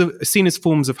seen as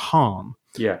forms of harm.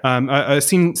 Are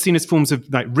seen as forms of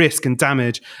like risk and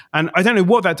damage. And I don't know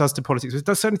what that does to politics,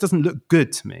 but it certainly doesn't look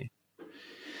good to me.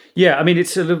 Yeah, I mean,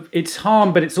 it's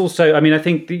harm, but it's also, I mean, I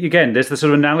think, again, there's the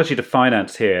sort of analogy to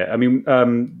finance here. I mean,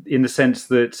 in the sense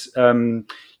that,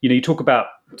 you talk about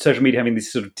social media having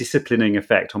this sort of disciplining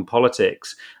effect on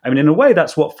politics. I mean, in a way,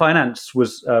 that's what finance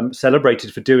was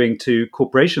celebrated for doing to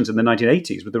corporations in the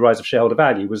 1980s with the rise of shareholder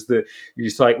value. Was that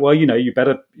it's like, well, you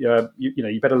better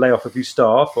lay off a few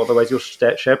staff, otherwise your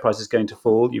share price is going to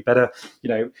fall. You better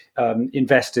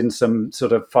invest in some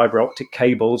sort of fiber optic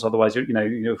cables, otherwise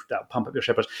that'll pump up your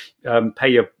share price. Pay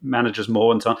your managers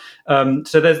more and so on.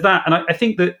 So there's that, and I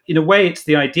think that in a way, it's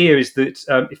the idea is that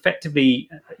effectively,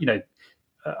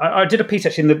 I did a piece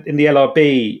actually in the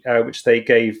LRB, which they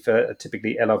gave a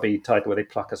typically LRB title where they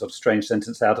pluck a sort of strange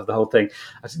sentence out of the whole thing.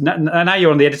 Now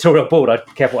you're on the editorial board. I'm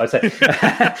careful what I say.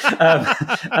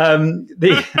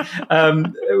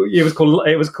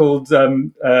 It was called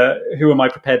 "Who Am I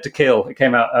Prepared to Kill?" It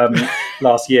came out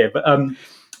last year, but.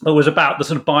 It was about the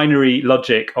sort of binary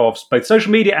logic of both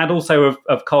social media and also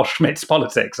of Carl Schmitt's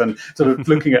politics, and sort of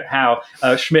looking at how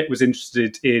Schmitt was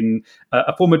interested in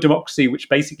a form of democracy which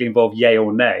basically involved yay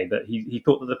or nay. That he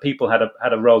thought that the people had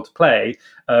a role to play,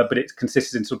 but it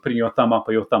consisted in sort of putting your thumb up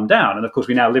or your thumb down. And of course,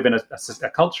 we now live in a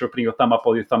culture of putting your thumb up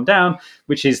or your thumb down,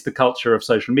 which is the culture of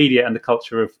social media and the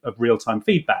culture of real-time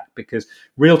feedback. Because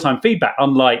real-time feedback,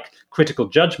 unlike critical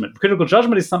judgment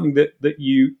is something that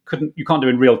you can't do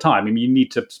in real time. I mean, you need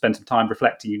to spend some time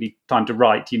reflecting. You need time to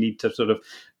write. You need to sort of,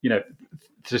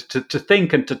 to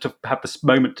think and to have this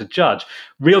moment to judge.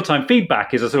 Real-time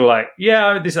feedback is a sort of like,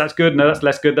 yeah, that's good, no, that's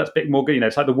less good, that's a bit more good.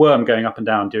 It's like the worm going up and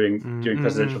down during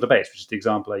presidential debates, which is the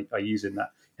example I use in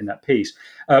that piece.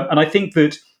 And I think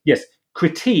that, yes,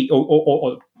 critique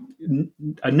or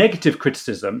a negative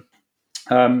criticism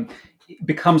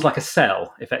becomes like a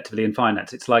sell effectively in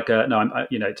finance. It's like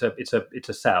it's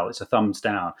a sell, it's a thumbs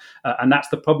down, and that's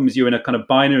the problem. Is you're in a kind of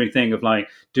binary thing of like,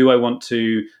 do I want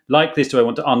to like this? Do I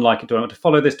want to unlike it? Do I want to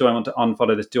follow this? Do I want to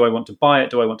unfollow this? Do I want to buy it?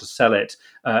 Do I want to sell it?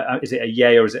 Is it a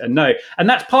yay or is it a no? And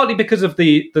that's partly because of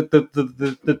the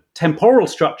temporal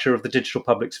structure of the digital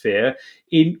public sphere,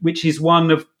 in which is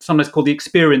one of sometimes called the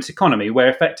experience economy, where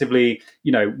effectively,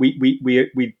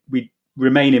 we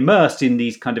remain immersed in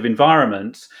these kind of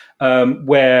environments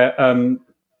where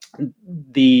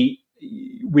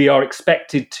we are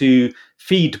expected to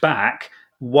feed back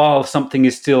while something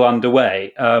is still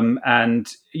underway, and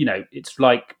it's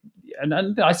like, and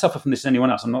I suffer from this as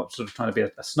anyone else. I'm not sort of trying to be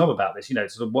a snob about this,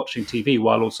 sort of watching TV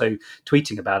while also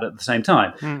tweeting about it at the same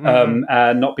time,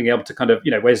 and not being able to kind of,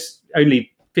 whereas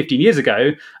only 15 years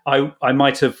ago, I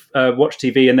might have watched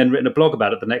TV and then written a blog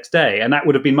about it the next day. And that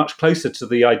would have been much closer to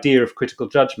the idea of critical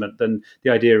judgment than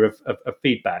the idea of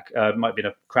feedback. It might be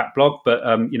a crap blog, but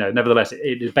nevertheless,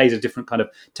 it obeys a different kind of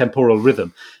temporal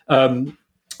rhythm.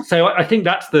 So I think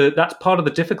that's part of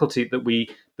the difficulty that we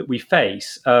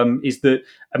face, is that,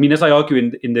 I mean, as I argue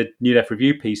in the New Left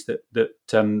Review piece that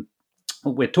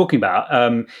we're talking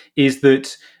about, is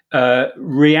that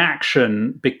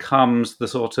reaction becomes the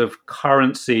sort of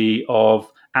currency of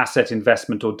asset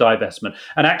investment or divestment.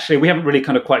 And actually, we haven't really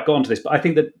kind of quite gotten to this, but I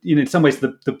think that, in some ways,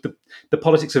 the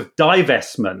politics of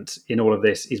divestment in all of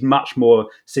this is much more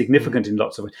significant in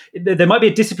lots of ways. There might be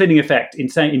a disciplining effect in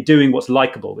doing what's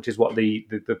likable, which is what the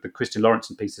Christian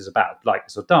Lawrenson piece is about, like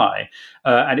this or die.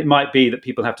 And it might be that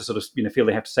people have to sort of, feel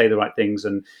they have to say the right things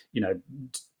and,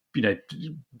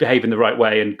 behave in the right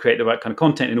way and create the right kind of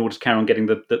content in order to carry on getting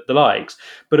the likes.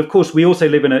 But of course, we also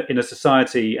live in a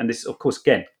society, and this, of course,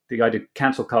 again, the idea of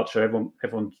cancel culture,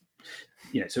 everyone,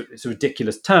 it's a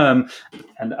ridiculous term,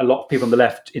 and a lot of people on the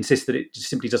left insist that it just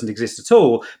simply doesn't exist at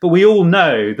all. But we all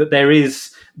know that there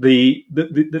is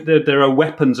there are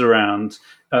weapons around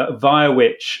via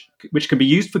which can be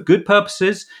used for good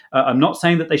purposes. I'm not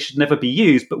saying that they should never be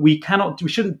used, but we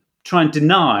shouldn't try and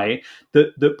deny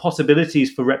that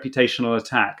possibilities for reputational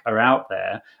attack are out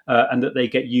there, and that they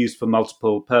get used for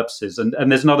multiple purposes.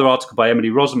 And there's another article by Emily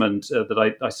Rosamond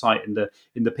that I cite in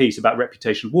the piece about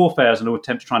reputational warfare as an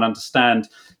attempt to try and understand,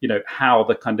 how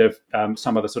the kind of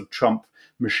some of the sort of Trump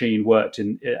machine worked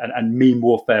and meme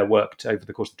warfare worked over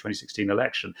the course of the 2016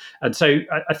 election. And so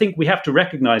I think we have to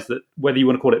recognize that, whether you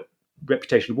want to call it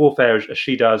reputational warfare, as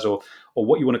she does, or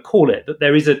what you want to call it, that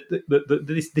there is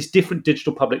this different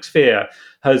digital public sphere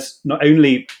has not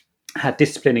only had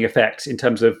disciplining effects in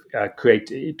terms of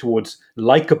create towards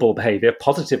likable behavior,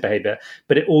 positive behavior,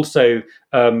 but it also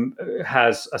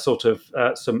has a sort of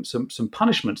some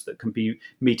punishments that can be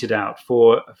meted out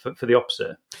for the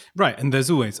opposite. Right, and there's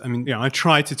always, I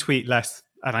try to tweet less,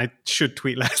 and I should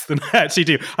tweet less than I actually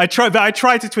do. I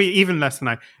try to tweet even less than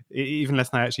I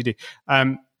actually do.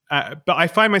 But I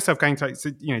find myself going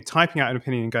to, typing out an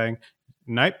opinion and going,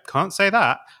 nope, can't say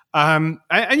that. And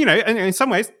in some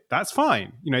ways, that's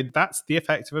fine. That's the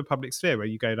effect of a public sphere, where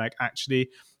you go like, actually,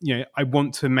 I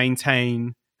want to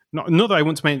maintain, not that I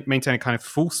want to maintain a kind of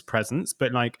false presence,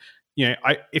 but like,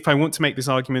 if I want to make this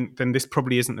argument, then this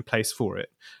probably isn't the place for it.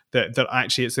 That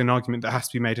actually it's an argument that has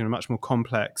to be made in a much more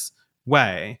complex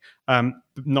way.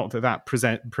 Not that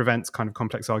prevents kind of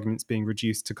complex arguments being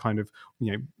reduced to kind of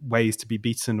ways to be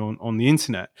beaten on the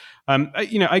internet.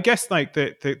 I guess like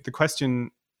the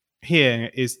question here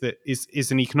is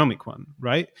an economic one,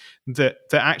 right? That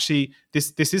actually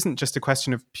this isn't just a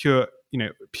question of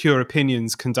pure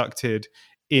opinions conducted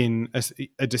in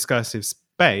a discursive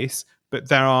base, but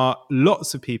there are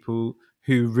lots of people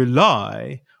who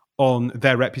rely on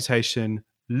their reputation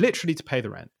literally to pay the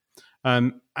rent.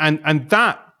 And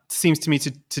that seems to me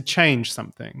to change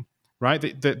something, right?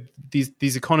 That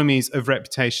these economies of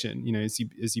reputation,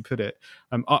 as you put it,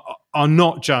 are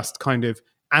not just kind of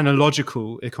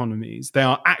analogical economies. They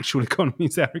are actual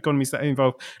economies. They are economies that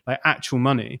involve like actual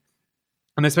money.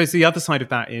 And I suppose the other side of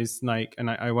that is like, and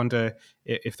I wonder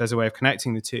if there's a way of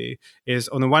connecting the two, is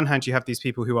on the one hand, you have these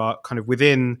people who are kind of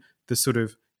within the sort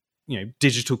of,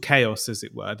 digital chaos, as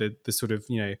it were, the sort of,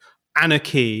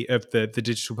 anarchy of the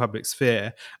digital public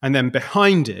sphere. And then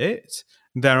behind it,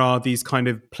 there are these kind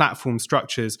of platform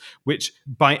structures which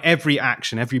by every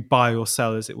action, every buy or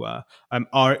sell, as it were,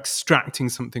 are extracting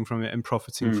something from it and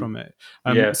profiting from it.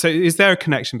 So is there a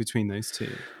connection between those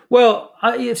two? Well,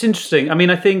 it's interesting. I mean,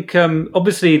 I think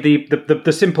obviously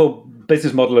the simple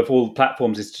business model of all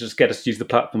platforms is to just get us to use the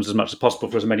platforms as much as possible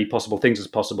for as many possible things as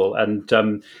possible. And,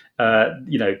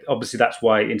 obviously that's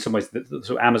why in some ways the sort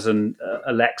of Amazon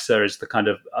Alexa is the kind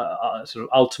of sort of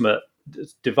ultimate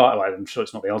device. Well, I'm sure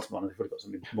it's not the ultimate one. They've probably got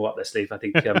something more up their sleeve. I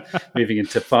think moving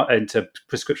into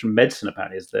prescription medicine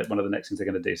apparently is one of the next things they're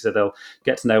going to do. So they'll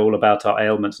get to know all about our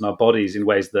ailments and our bodies in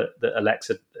ways that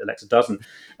Alexa doesn't.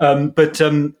 They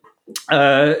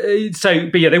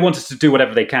want us to do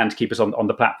whatever they can to keep us on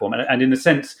the platform. And in a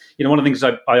sense, one of the things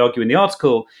I argue in the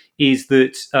article is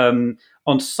that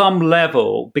on some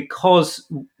level,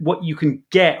 because what you can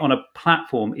get on a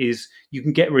platform is you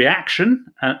can get reaction,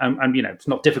 and it's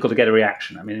not difficult to get a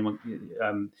reaction. I mean,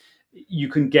 you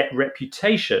can get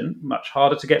reputation, much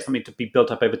harder to get something to be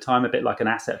built up over time, a bit like an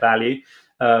asset value.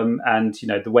 And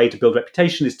the way to build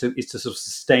reputation is to sort of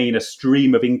sustain a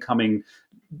stream of incoming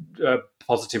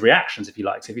positive reactions, if you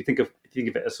like. So if you think of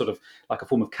it as sort of like a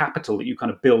form of capital that you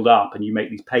kind of build up and you make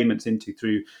these payments into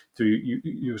through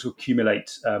you sort of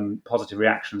accumulate positive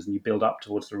reactions and you build up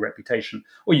towards the reputation,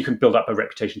 or you can build up a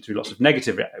reputation through lots of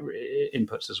negative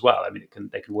inputs as well. I mean,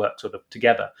 they can work sort of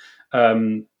together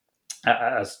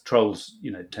as trolls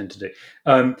tend to do.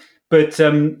 But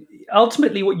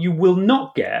ultimately, what you will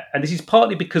not get, and this is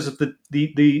partly because of the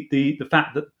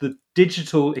fact that the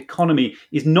digital economy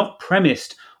is not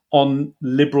premised on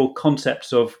liberal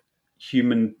concepts of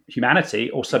humanity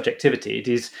or subjectivity. It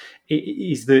is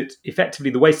that effectively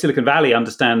the way Silicon Valley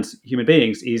understands human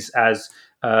beings is as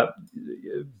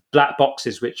black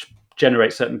boxes which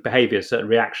generate certain behaviors, certain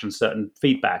reactions, certain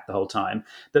feedback the whole time.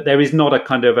 That there is not a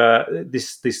kind of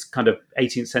this kind of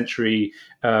 18th century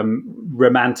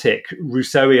romantic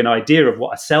Rousseauian idea of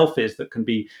what a self is that can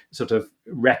be sort of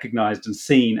recognized and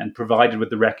seen and provided with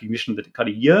the recognition that it kind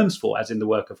of yearns for, as in the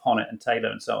work of Honneth and Taylor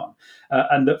and so on.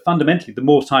 And that fundamentally, the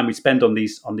more time we spend on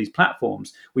these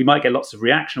platforms, we might get lots of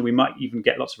reaction, we might even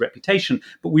get lots of reputation,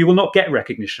 but we will not get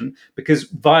recognition, because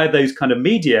via those kind of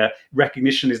media,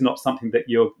 recognition is not something that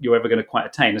you're ever going to quite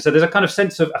attain. And so there's a kind of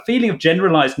sense of a feeling of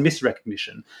generalized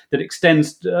misrecognition that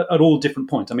extends at all different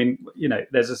points. I mean, you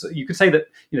could say that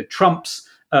Trump's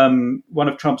one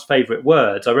of Trump's favorite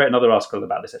words. I wrote another article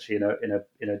about this actually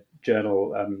in a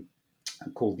journal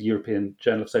called the European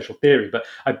Journal of Social Theory. But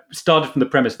I started from the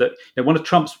premise that one of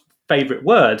Trump's favorite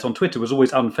words on Twitter was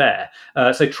always unfair.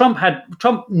 So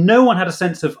no one had a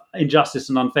sense of injustice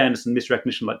and unfairness and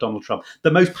misrecognition like Donald Trump.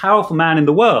 The most powerful man in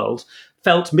the world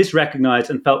felt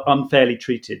misrecognized and felt unfairly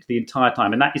treated the entire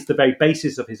time. And that is the very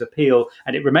basis of his appeal.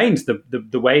 And it remains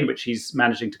the way in which he's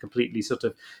managing to completely sort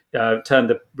of turn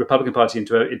the Republican Party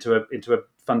into a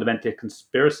fundamentally a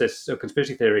conspiracy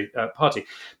theory party.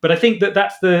 But I think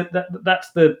that's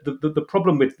the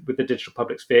problem with the digital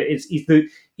public sphere is that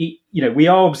we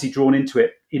are obviously drawn into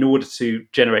it in order to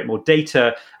generate more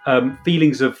data.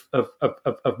 Feelings of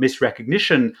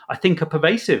misrecognition, I think, are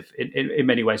pervasive in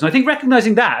many ways. And I think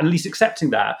recognizing that, and at least accepting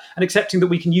that, and accepting that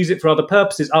we can use it for other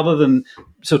purposes other than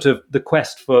sort of the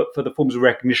quest for the forms of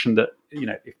recognition that,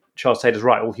 if Charles Taylor's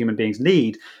right, all human beings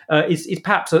need, is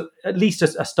perhaps at least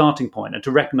a starting point, and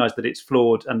to recognize that it's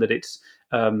flawed and that it's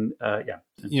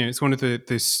it's one of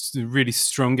the really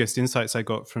strongest insights I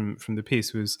got from the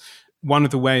piece was one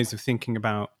of the ways of thinking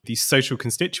about these social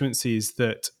constituencies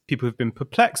that people have been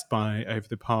perplexed by over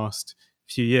the past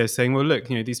few years, saying, well, look,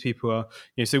 these people are,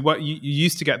 so what you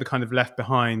used to get the kind of left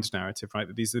behind narrative, right?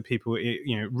 That these are the people,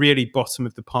 really bottom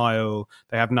of the pile,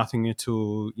 they have nothing at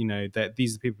all, that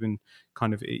these are the people who've been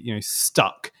kind of,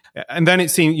 stuck. And then it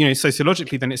seems,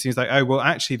 sociologically, then it seems like, oh, well,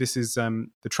 actually, this is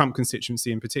the Trump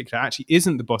constituency in particular actually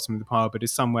isn't the bottom of the pile, but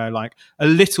is somewhere like a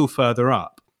little further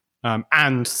up,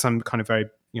 and some kind of very,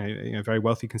 very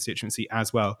wealthy constituency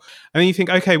as well. And then you think,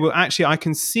 okay, well, actually, I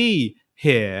can see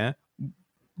here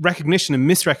recognition and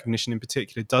misrecognition in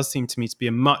particular does seem to me to be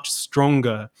a much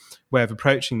stronger way of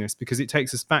approaching this, because it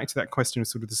takes us back to that question of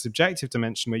sort of the subjective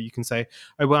dimension, where you can say,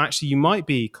 oh, well, actually, you might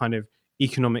be kind of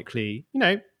economically,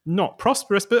 not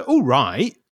prosperous, but all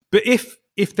right. But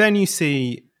if then you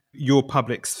see your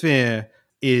public sphere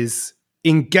is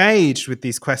engaged with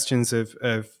these questions of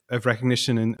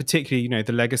recognition, and particularly,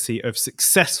 the legacy of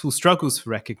successful struggles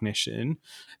for recognition,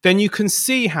 then you can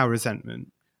see how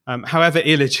resentment, however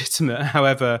illegitimate,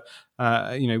 however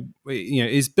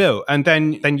is built, and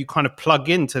then you kind of plug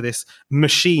into this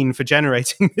machine for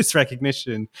generating this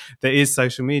recognition that is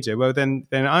social media. Well, then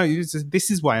this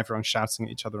is why everyone's shouting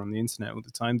at each other on the internet all the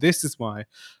time. This is why.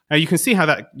 You can see how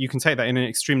that you can take that in an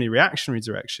extremely reactionary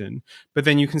direction, but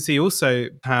then you can see also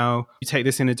how you take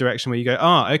this in a direction where you go,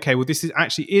 okay, well, this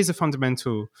is a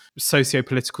fundamental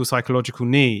socio-political, psychological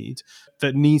need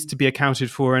that needs to be accounted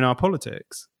for in our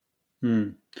politics.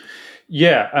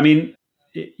 Yeah, I mean,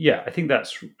 I think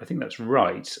that's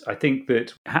right. I think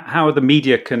that how the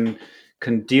media can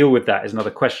deal with that is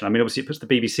another question. I mean, obviously, it puts the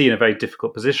BBC in a very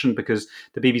difficult position, because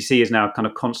the BBC is now kind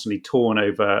of constantly torn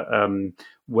over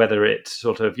whether it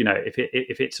sort of,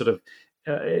 if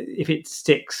it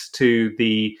sticks to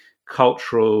the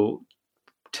cultural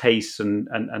tastes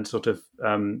and sort of.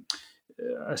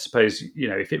 I suppose,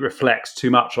 if it reflects too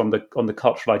much on the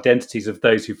cultural identities of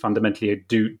those who fundamentally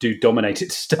do dominate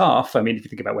its staff. I mean, if you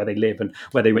think about where they live and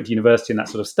where they went to university and that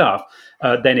sort of stuff,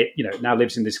 then it now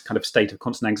lives in this kind of state of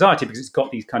constant anxiety, because it's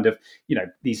got these kind of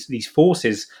these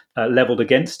forces leveled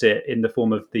against it in the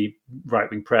form of the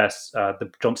right-wing press,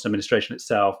 the Johnson administration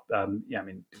itself. I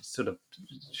mean, it sort of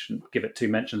shouldn't give it two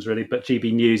mentions really, but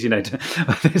GB News,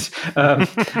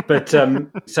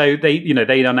 so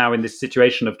they are now in this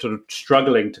situation of sort of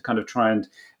struggling to kind of try and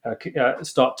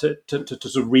start to sort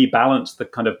of rebalance the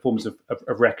kind of forms of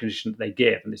recognition that they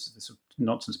give, and this is sort of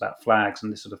nonsense about flags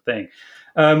and this sort of thing.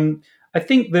 I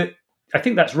think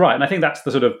that's right, and I think that's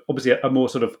the sort of obviously a more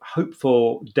sort of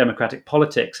hopeful democratic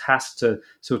politics has to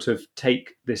sort of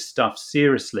take this stuff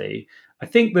seriously. I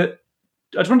think that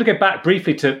I just want to go back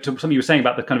briefly to something you were saying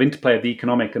about the kind of interplay of the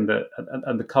economic and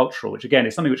the cultural, which again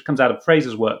is something which comes out of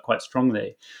Fraser's work quite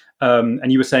strongly.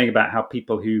 And you were saying about how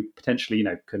people who potentially,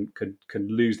 can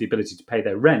lose the ability to pay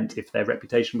their rent if their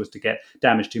reputation was to get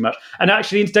damaged too much. And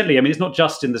actually, incidentally, I mean, it's not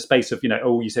just in the space of,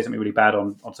 you say something really bad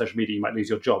on social media, you might lose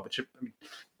your job, which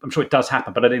I'm sure it does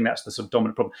happen, but I think that's the sort of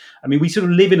dominant problem. I mean, we sort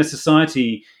of live in a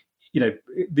society,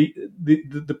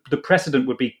 the precedent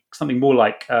would be something more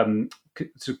like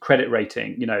sort of credit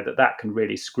rating, that can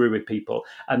really screw with people.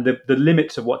 And the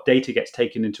limits of what data gets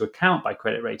taken into account by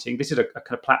credit rating, this is a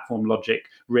kind of platform logic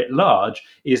writ large,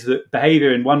 is that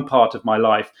behavior in one part of my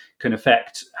life can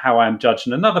affect how I am judged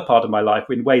in another part of my life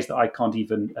in ways that I can't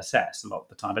even assess a lot of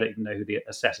the time. I don't even know who the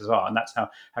assessors are. And that's how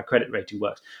credit rating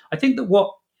works. I think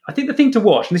the thing to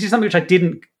watch, and this is something which I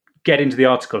didn't get into the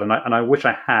article, and I wish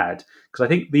I had, because I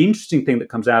think the interesting thing that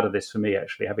comes out of this for me,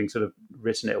 actually, having sort of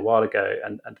written it a while ago,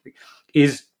 and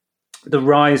is the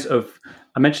rise of,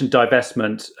 I mentioned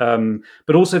divestment,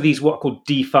 but also these what are called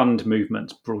defund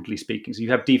movements, broadly speaking. So you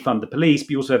have defund the police,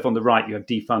 but you also have on the right, you have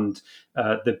defund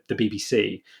the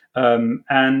BBC.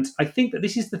 And I think that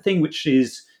this is the thing which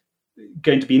is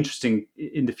going to be interesting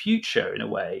in the future, in a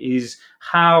way, is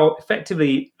how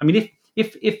effectively, I mean,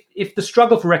 if the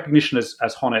struggle for recognition, as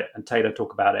Honnett and Taylor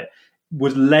talk about it,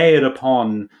 was layered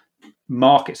upon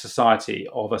market society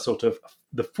of a sort of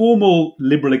the formal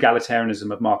liberal egalitarianism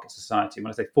of market society.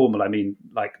 When I say formal, I mean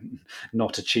like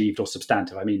not achieved or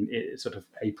substantive. I mean it's sort of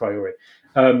a priori,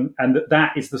 and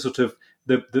that is the sort of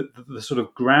the sort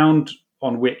of ground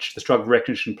on which the struggle for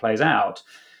recognition plays out.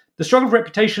 The struggle for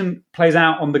reputation plays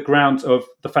out on the grounds of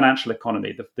the financial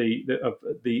economy,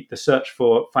 the search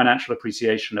for financial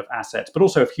appreciation of assets, but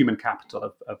also of human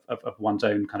capital, of one's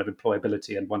own kind of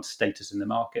employability and one's status in the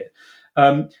market.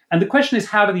 And the question is,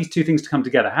 how do these two things come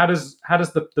together? How does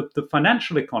the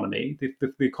financial economy,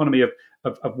 the economy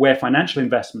of where financial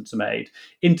investments are made,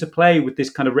 interplay with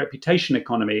this kind of reputation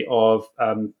economy of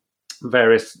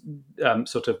various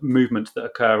sort of movements that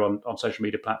occur on social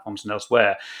media platforms and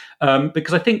elsewhere?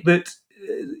 Because I think that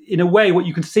in a way, what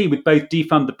you can see with both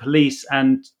defund the police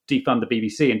and defund the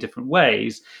BBC in different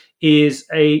ways is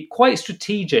a quite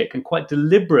strategic and quite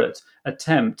deliberate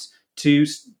attempt to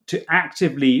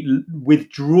actively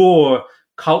withdraw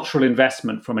cultural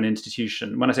investment from an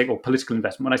institution. When I say, or political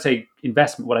investment, when I say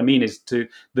investment, what I mean is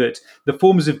that the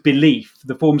forms of belief,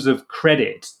 the forms of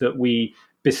credit that we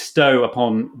bestow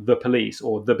upon the police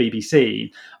or the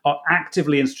BBC are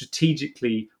actively and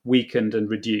strategically weakened and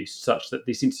reduced, such that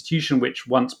this institution, which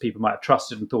once people might have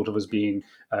trusted and thought of as being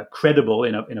credible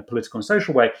in a political and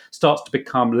social way, starts to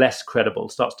become less credible,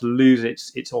 starts to lose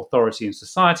its authority in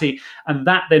society, and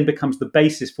that then becomes the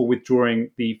basis for withdrawing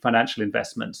the financial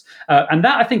investments. And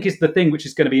that, I think, is the thing which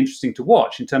is going to be interesting to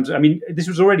watch in terms of, I mean, this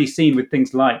was already seen with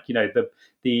things like,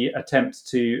 the attempts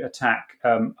to attack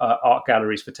art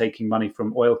galleries for taking money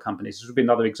from oil companies. This would be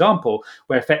another example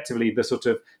where effectively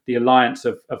the alliance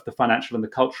of the financial and the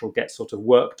cultural gets sort of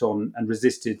worked on and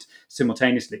resisted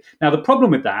simultaneously. Now, the problem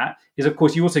with that is, of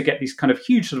course, you also get these kind of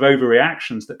huge sort of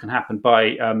overreactions that can happen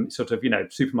by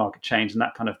supermarket chains and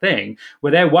that kind of thing,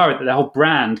 where they're worried that their whole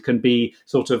brand can be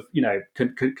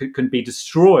can be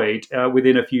destroyed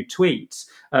within a few tweets.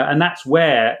 And that's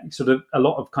where sort of a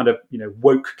lot of kind of,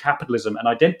 woke capitalism and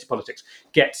identity politics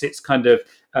gets its kind of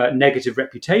negative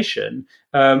reputation,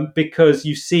 because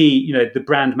you see, the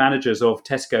brand managers of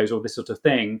Tesco's or this sort of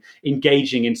thing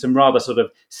engaging in some rather sort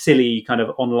of silly kind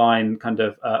of online kind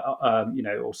of,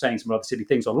 or saying some rather silly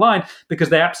things online, because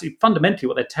they're absolutely fundamentally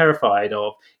what they're terrified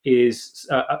of is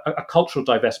a cultural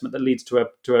divestment that leads to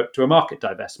a market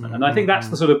divestment. Mm-hmm. And I think that's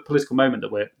the sort of political moment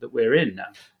that we're in now.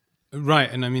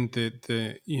 Right, and I mean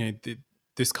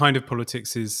this kind of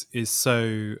politics is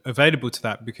so available to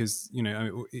that because,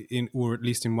 or at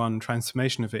least in one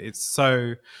transformation of it, it's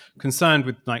so concerned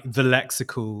with like the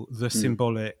lexical, the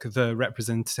symbolic, the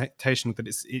representation, that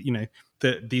it's,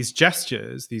 that these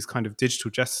gestures, these kind of digital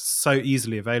gestures, so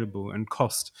easily available and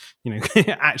cost,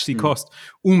 actually cost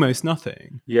almost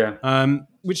nothing. Yeah.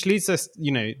 Which leads us,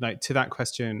 to that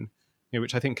question,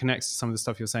 which I think connects to some of the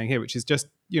stuff you're saying here, which is just,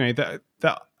 that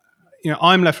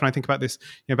I'm left when I think about this,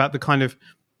 about the kind of,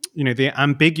 the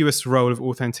ambiguous role of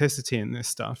authenticity in this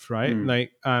stuff, right?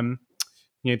 Like,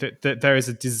 that there is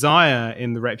a desire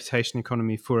in the reputation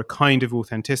economy for a kind of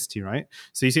authenticity, right?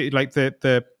 So you see, like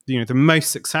the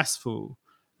most successful,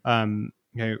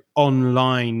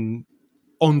 online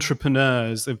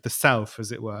entrepreneurs of the self,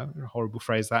 as it were, a horrible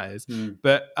phrase that is,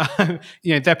 but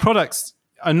their products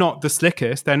are not the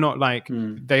slickest. They're not like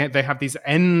they have these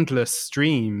endless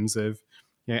streams of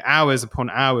hours upon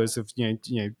hours of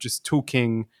just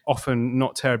talking, often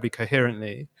not terribly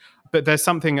coherently. But there's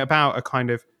something about a kind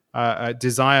of a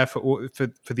desire for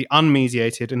the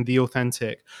unmediated and the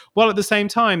authentic, while at the same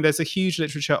time there's a huge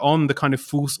literature on the kind of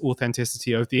false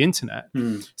authenticity of the internet.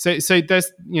 So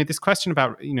there's this question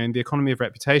about the economy of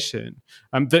reputation,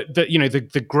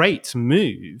 the great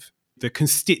move, the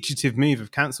constitutive move of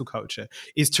cancel culture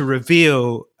is to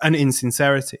reveal an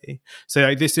insincerity.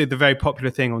 So this is the very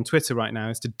popular thing on Twitter right now,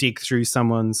 is to dig through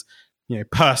someone's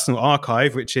personal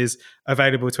archive, which is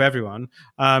available to everyone,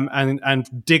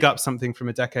 and dig up something from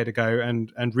a decade ago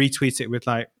and retweet it with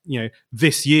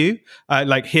this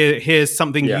here's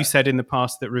something you said in the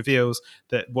past that reveals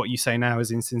that what you say now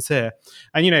is insincere.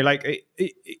 And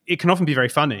it can often be very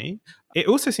funny. It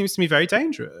also seems to me very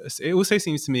dangerous. It also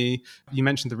seems to me, you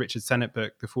mentioned the Richard Sennett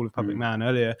book, The Fall of Public Man,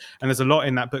 earlier, and there's a lot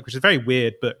in that book, which is a very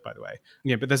weird book, by the way.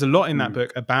 But there's a lot in that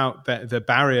book about the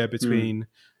barrier between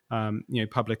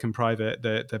public and private,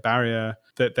 the barrier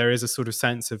that there is a sort of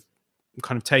sense of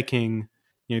kind of taking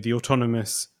the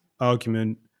autonomous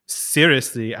argument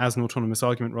seriously as an autonomous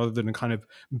argument rather than a kind of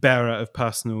bearer of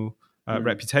personal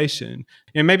reputation.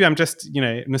 Maybe I'm just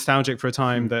nostalgic for a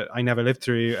time that I never lived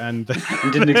through and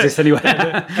didn't exist anyway.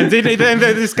 and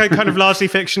this kind of largely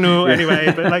fictional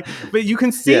anyway. But you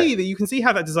can see that, you can see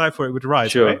how that desire for it would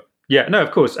arise. Sure. Right? Yeah, no,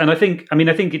 of course. And I think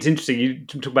it's interesting you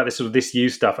talk about this sort of this you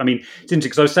stuff. I mean, it's interesting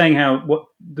because I was saying how what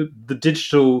the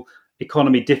digital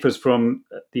economy differs from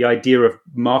the idea of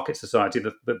market society,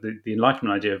 the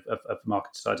Enlightenment idea of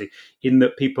market society, in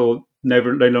that people no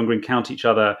longer encounter each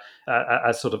other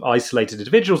as sort of isolated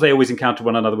individuals. They always encounter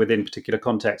one another within particular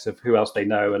contexts of who else they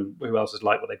know and who else is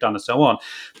like what they've done and so on.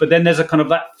 But then there's a kind of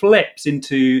that flips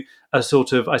into a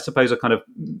sort of, I suppose, a kind of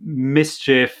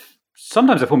mischief,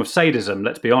 sometimes a form of sadism,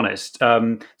 let's be honest,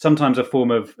 sometimes a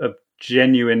form of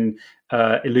genuine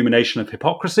illumination of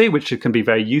hypocrisy, which can be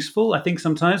very useful, I think,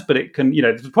 sometimes. But it can,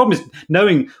 the problem is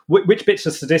knowing which bits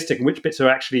are sadistic and which bits are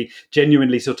actually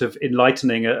genuinely sort of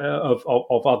enlightening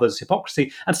of others'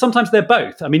 hypocrisy. And sometimes they're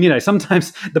both. I mean,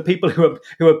 sometimes the people who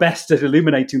are best at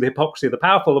illuminating the hypocrisy of the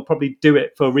powerful will probably do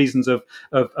it for reasons of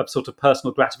sort of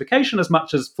personal gratification as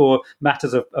much as for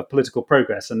matters of political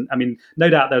progress. And I mean, no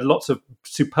doubt there are lots of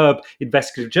superb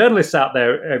investigative journalists out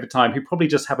there over time who probably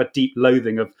just have a deep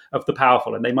loathing of the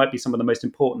powerful, and they might be some of the most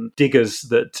important diggers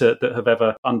that have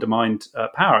ever undermined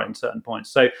power in certain points.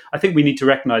 So I think we need to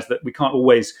recognise that we can't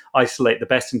always isolate the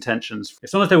best intentions.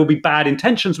 Sometimes there will be bad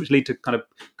intentions which lead to kind of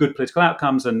good political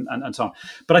outcomes and so on.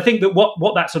 But I think that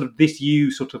what that sort of this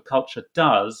you sort of culture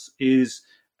does is,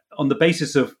 on the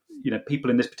basis of people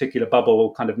in this particular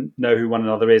bubble kind of know who one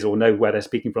another is or know where they're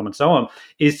speaking from and so on,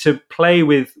 is to play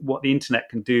with what the internet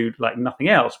can do like nothing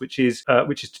else, which is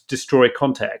to destroy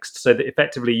context, so that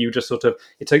effectively you just sort of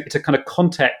it's a kind of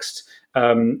context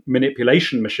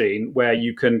manipulation machine where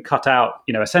you can cut out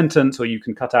a sentence, or you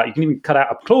can even cut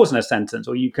out a clause in a sentence,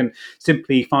 or you can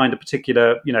simply find a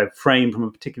particular frame from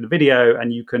a particular video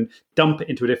and you can dump it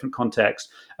into a different context,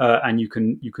 and you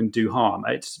can do harm.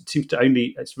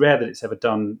 It's rare that it's ever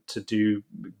done to do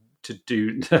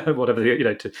whatever,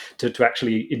 to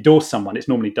actually endorse someone. It's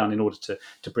normally done in order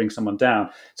to bring someone down.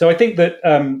 So I think that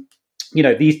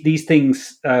these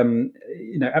things,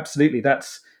 absolutely,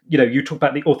 that's, you talk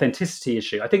about the authenticity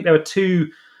issue. I think there are two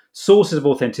sources of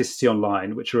authenticity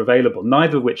online which are available,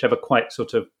 neither of which ever quite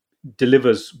sort of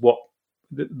delivers what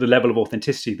the level of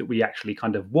authenticity that we actually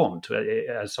kind of want,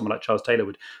 as someone like Charles Taylor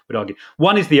would argue.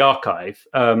 One is the archive,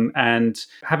 and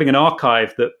having an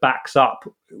archive that backs up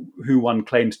who one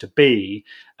claims to be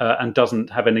and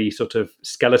doesn't have any sort of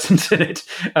skeletons in it,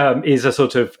 is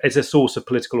a source of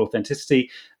political authenticity.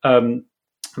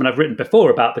 I've written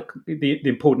before about the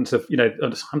importance of,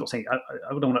 I'm not saying,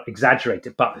 I don't want to exaggerate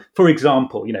it, but for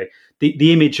example,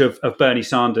 the image of Bernie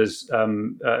Sanders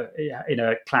in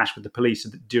a clash with the police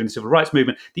during the civil rights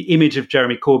movement, the image of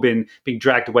Jeremy Corbyn being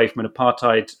dragged away from an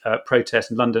apartheid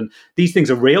protest in London. These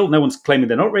things are real. No one's claiming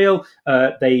they're not real.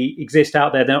 They exist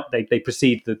out there. They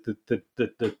precede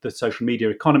the social media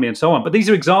economy and so on. But these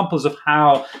are examples of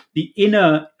how the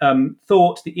inner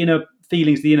thought, the inner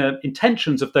feelings, the inner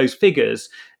intentions of those figures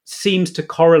seems to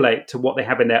correlate to what they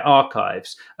have in their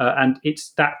archives, and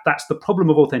that's the problem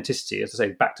of authenticity. As I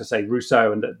say, back to say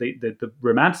Rousseau and the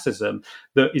Romanticism,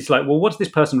 that it's like, well, what does this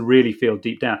person really feel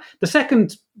deep down? The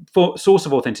second source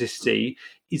of authenticity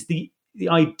is the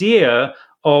idea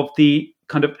of the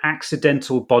kind of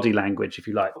accidental body language, if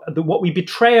you like, what we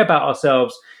betray about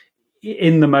ourselves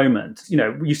in the moment.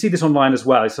 You see this online as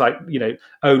well. It's like,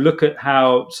 oh, look at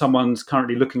how someone's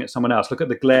currently looking at someone else. Look at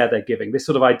the glare they're giving. This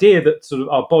sort of idea that sort of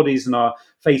our bodies and our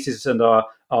faces and our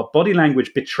body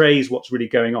language betrays what's really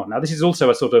going on. Now, this is also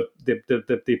a sort of the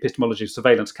epistemology of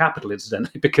surveillance capital,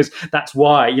 incidentally, because that's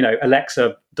why,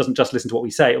 Alexa doesn't just listen to what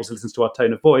we say, it also listens to our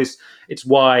tone of voice. It's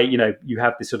why, you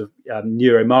have this sort of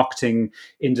neuromarketing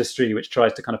industry, which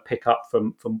tries to kind of pick up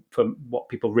from what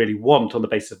people really want on the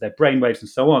basis of their brainwaves and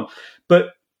so on.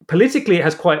 But politically, it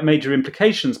has quite major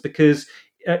implications, because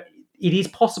it is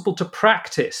possible to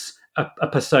practice a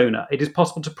persona. It is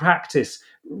possible to practice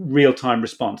real-time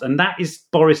response, and that is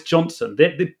Boris Johnson.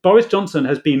 Boris Johnson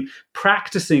has been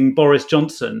practicing Boris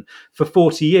Johnson for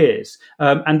 40 years,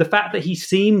 and the fact that he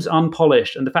seems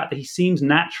unpolished, and the fact that he seems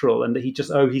natural, and that he's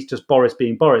just Boris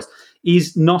being Boris,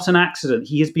 is not an accident.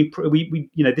 He has been,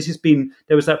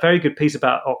 there was that very good piece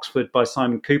about Oxford by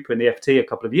Simon Cooper in the FT a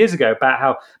couple of years ago about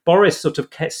how Boris sort of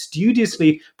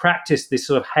studiously practiced this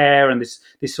sort of hair and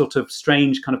this sort of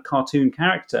strange kind of cartoon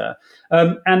character,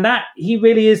 and that he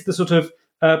really is the sort of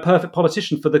perfect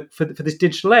politician for this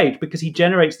digital age, because he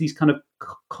generates these kind of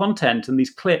content and these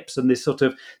clips and this sort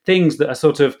of things that are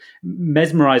sort of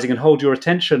mesmerizing and hold your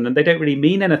attention, and they don't really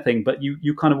mean anything, but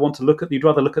you kind of want to you'd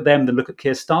rather look at them than look at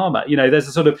Keir Starmer. There's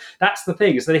a sort of, that's the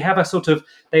thing, is they have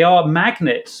they are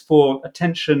magnets for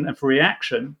attention and for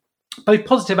reaction, both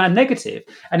positive and negative,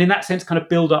 and in that sense kind of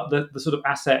build up the sort of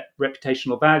asset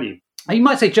reputational value. And you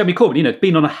might say Jeremy Corbyn,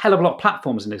 been on a hell of a lot of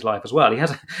platforms in his life as well. He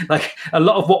has a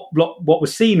lot of what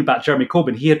was seen about Jeremy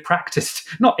Corbyn. He had practiced,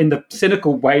 not in the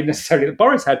cynical way necessarily that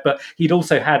Boris had, but he'd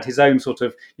also had his own sort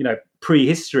of,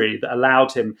 prehistory that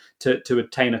allowed him to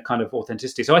attain a kind of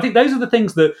authenticity. So I think those are the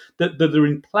things that are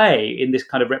in play in this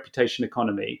kind of reputation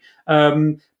economy.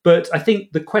 But I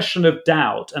think the question of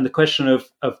doubt and the question of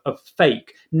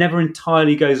fake never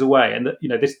entirely goes away. And that,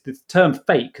 this term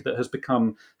fake that has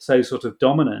become so sort of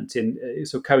dominant in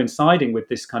sort of coinciding with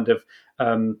this kind of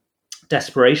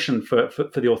desperation for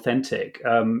the authentic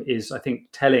is, I think,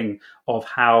 telling of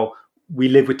how we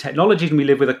live with technologies, and we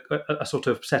live with a sort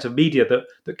of set of media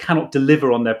that cannot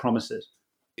deliver on their promises.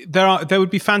 There would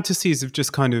be fantasies of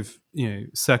just kind of,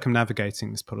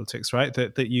 circumnavigating this politics, right?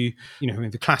 That the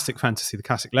classic fantasy, the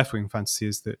classic left-wing fantasy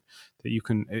is that you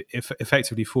can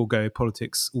effectively forego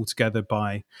politics altogether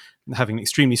by having an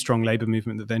extremely strong labour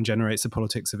movement that then generates a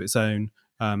politics of its own,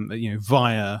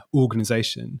 via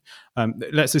organisation.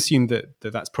 Let's assume that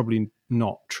that's probably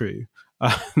not true.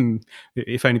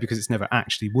 if only because it's never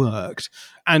actually worked.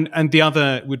 And the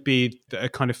other would be a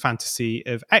kind of fantasy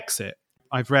of exit.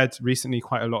 I've read recently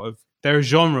quite a lot of, they're a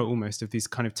genre almost of these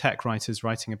kind of tech writers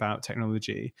writing about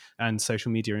technology and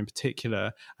social media in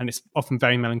particular. And it's often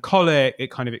very melancholic. It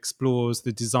kind of explores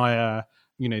the desire,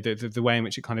 the way in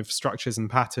which it kind of structures and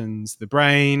patterns the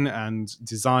brain and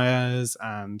desires.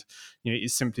 And,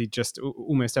 it's simply just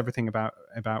almost everything about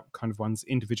kind of one's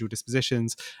individual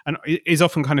dispositions. And it is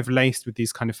often kind of laced with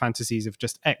these kind of fantasies of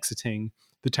just exiting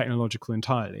the technological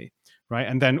entirely. Right.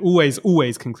 And then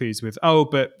always concludes with,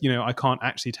 but, I can't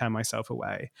actually tear myself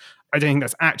away. I don't think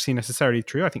that's actually necessarily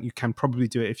true. I think you can probably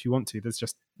do it if you want to. There's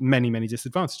just many, many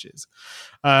disadvantages.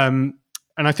 And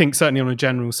I think certainly on a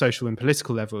general social and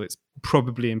political level, it's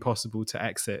probably impossible to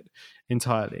exit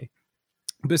entirely.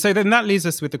 But so then that leaves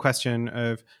us with the question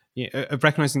of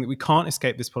recognizing that we can't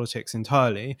escape this politics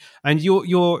entirely. And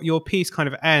your piece kind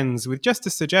of ends with just a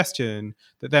suggestion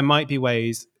that there might be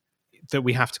ways that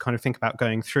we have to kind of think about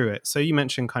going through it. So you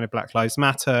mentioned kind of Black Lives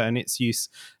Matter and its use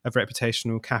of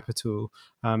reputational capital,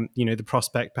 the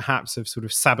prospect perhaps of sort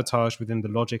of sabotage within the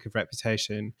logic of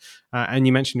reputation. And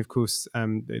you mentioned, of course,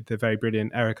 the very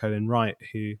brilliant Eric Olin Wright,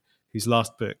 whose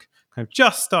last book kind of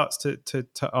just starts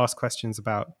to ask questions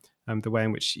about the way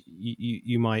in which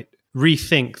you might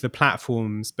rethink the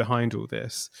platforms behind all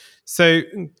this. So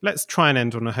let's try and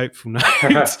end on a hopeful note.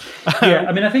 Yeah,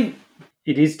 I mean, I think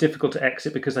it is difficult to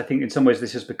exit because I think in some ways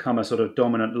this has become a sort of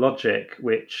dominant logic,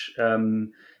 which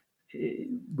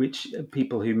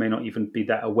people who may not even be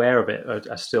that aware of it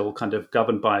are still kind of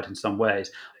governed by it in some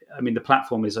ways. I mean, the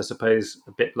platform is, I suppose,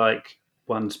 a bit like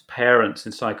one's parents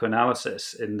in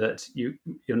psychoanalysis, in that you're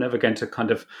never going to kind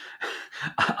of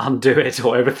undo it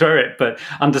or overthrow it, but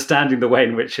understanding the way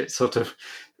in which it sort of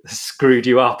screwed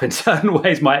you up in certain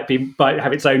ways might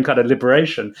have its own kind of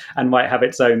liberation and might have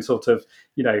its own sort of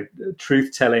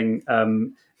truth-telling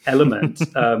element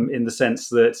in the sense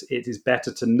that it is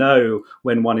better to know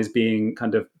when one is being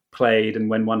kind of played and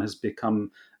when one has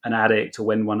become an addict or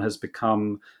when one has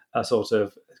become a sort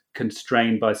of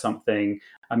constrained by something.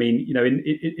 I mean,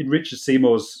 in Richard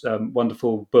Seymour's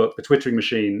wonderful book, The Twittering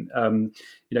Machine,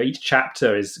 each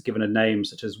chapter is given a name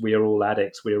such as "We are all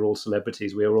addicts," "We are all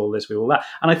celebrities," "We are all this," "We are all that."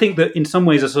 And I think that in some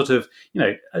ways, a sort of,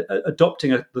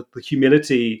 adopting the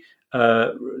humility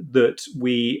that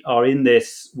we are in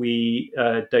this, we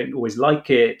don't always like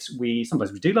it.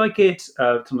 Sometimes we do like it.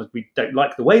 Sometimes we don't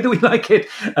like the way that we like it.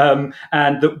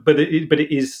 But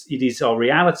it is our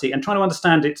reality. And trying to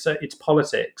understand its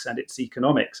politics and its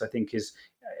economics, I think, is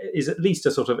at least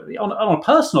a sort of on a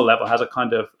personal level has a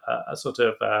kind of a sort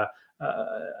of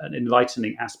an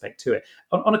enlightening aspect to it.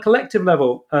 On a collective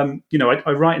level,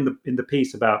 I write in the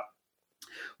piece about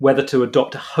whether to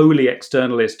adopt a wholly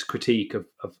externalist critique of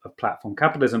platform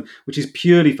capitalism, which is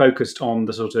purely focused on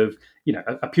the sort of,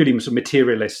 a purely sort of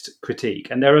materialist critique.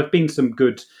 And there have been some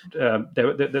good, there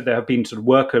have been sort of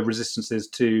worker resistances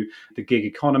to the gig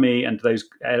economy and those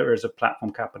areas of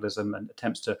platform capitalism and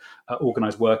attempts to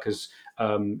organize workers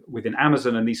within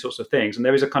Amazon and these sorts of things. And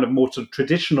there is a kind of more sort of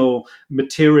traditional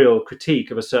material critique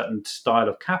of a certain style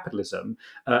of capitalism,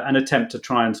 an attempt to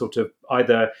try and sort of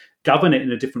either govern it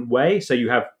in a different way. So you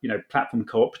have, platform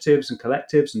cooperatives and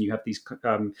collectives, and you have these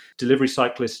delivery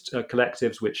cyclist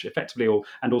collectives, which effectively,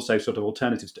 and also sort of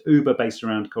alternatives to Uber based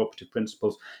around cooperative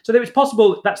principles. So there is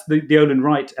possible, that's the Olin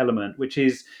Wright element, which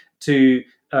is to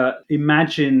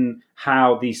imagine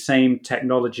how these same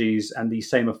technologies and these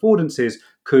same affordances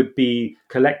could be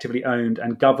collectively owned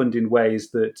and governed in ways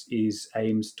that is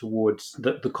aims towards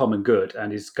the common good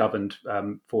and is governed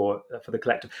for the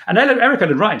collective. And Eric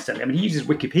Olin Wright, he uses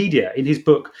Wikipedia in his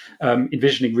book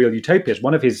Envisioning Real Utopias.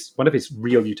 One of his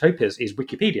real utopias is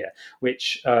Wikipedia,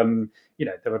 which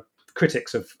there are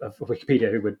critics of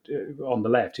Wikipedia who would on the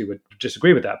left who would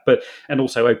disagree with that, and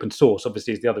also open source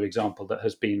obviously is the other example that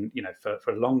has been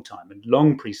for a long time and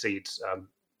long precedes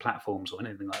platforms or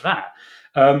anything like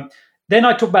that. Then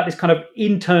I talk about this kind of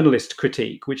internalist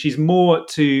critique, which is more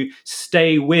to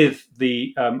stay with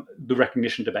the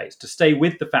recognition debates, to stay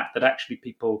with the fact that actually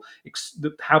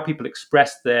how people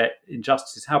express their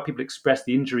injustices, how people express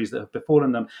the injuries that have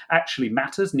befallen them actually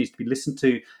matters, needs to be listened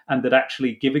to, and that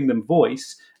actually giving them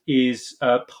voice is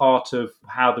part of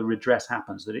how the redress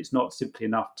happens, that it's not simply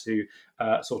enough to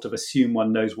sort of assume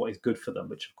one knows what is good for them,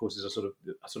 which of course is a sort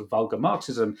of vulgar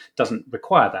Marxism, doesn't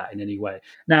require that in any way.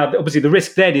 Now, obviously the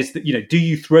risk then is that, do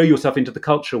you throw yourself into the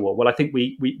culture war? Well, I think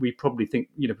we probably think,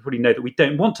 probably know that we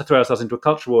don't want to throw ourselves into a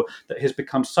culture war that has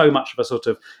become so much of a sort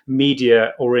of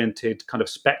media oriented kind of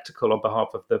spectacle on behalf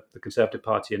of the Conservative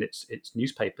Party and its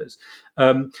newspapers.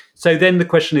 So then the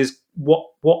question is,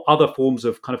 what other forms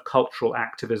of kind of cultural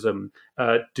activism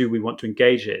do we want to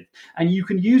engage in? And you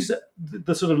can use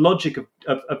the sort of logic of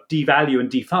devalue and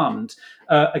defund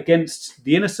against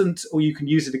the innocent, or you can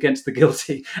use it against the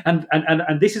guilty. And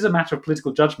this is a matter of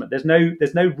political judgment. There's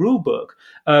no rule book.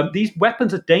 These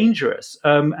weapons are dangerous,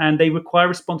 and they require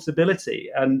responsibility,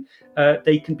 and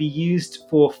they can be used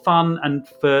for fun and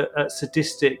for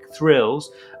sadistic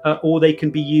thrills, or they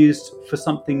can be used for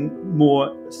something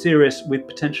more serious with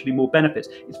potentially more benefits.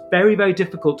 It's very, very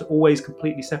difficult to always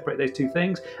completely separate those two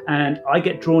things. And I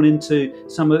get drawn into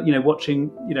some of,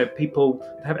 watching, people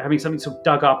having something sort of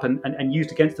dug up and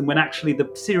used against them when actually the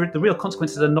real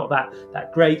consequences are not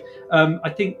that great. I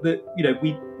think that,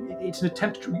 it's an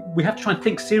attempt we have to try and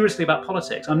think seriously about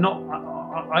politics.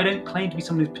 I don't claim to be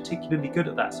someone who's particularly good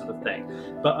at that sort of thing,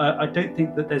 but I don't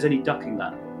think that there's any ducking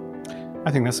that. I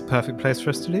think that's a perfect place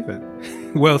for us to leave it.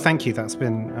 Well, thank you. That's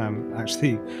been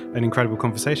actually an incredible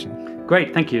conversation.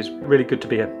 Great, thank you. It's really good to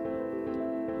be here.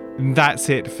 That's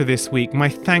it for this week. My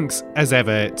thanks, as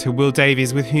ever, to Will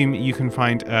Davies, with whom you can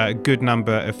find a good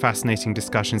number of fascinating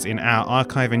discussions in our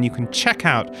archive, and you can check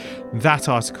out that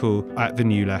article at the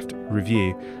New Left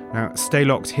Review. Now, stay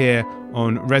locked here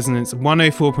on Resonance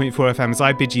 104.4 FM as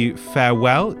I bid you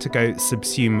farewell to go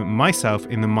subsume myself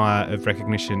in the mire of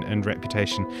recognition and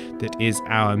reputation that is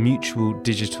our mutual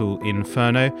digital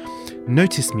inferno.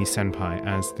 Notice me, senpai,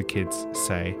 as the kids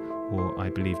say, or I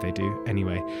believe they do.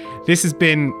 Anyway, this has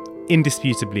been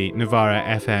indisputably Novara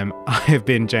FM. I have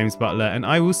been James Butler, and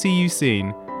I will see you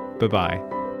soon.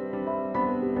 Bye-bye.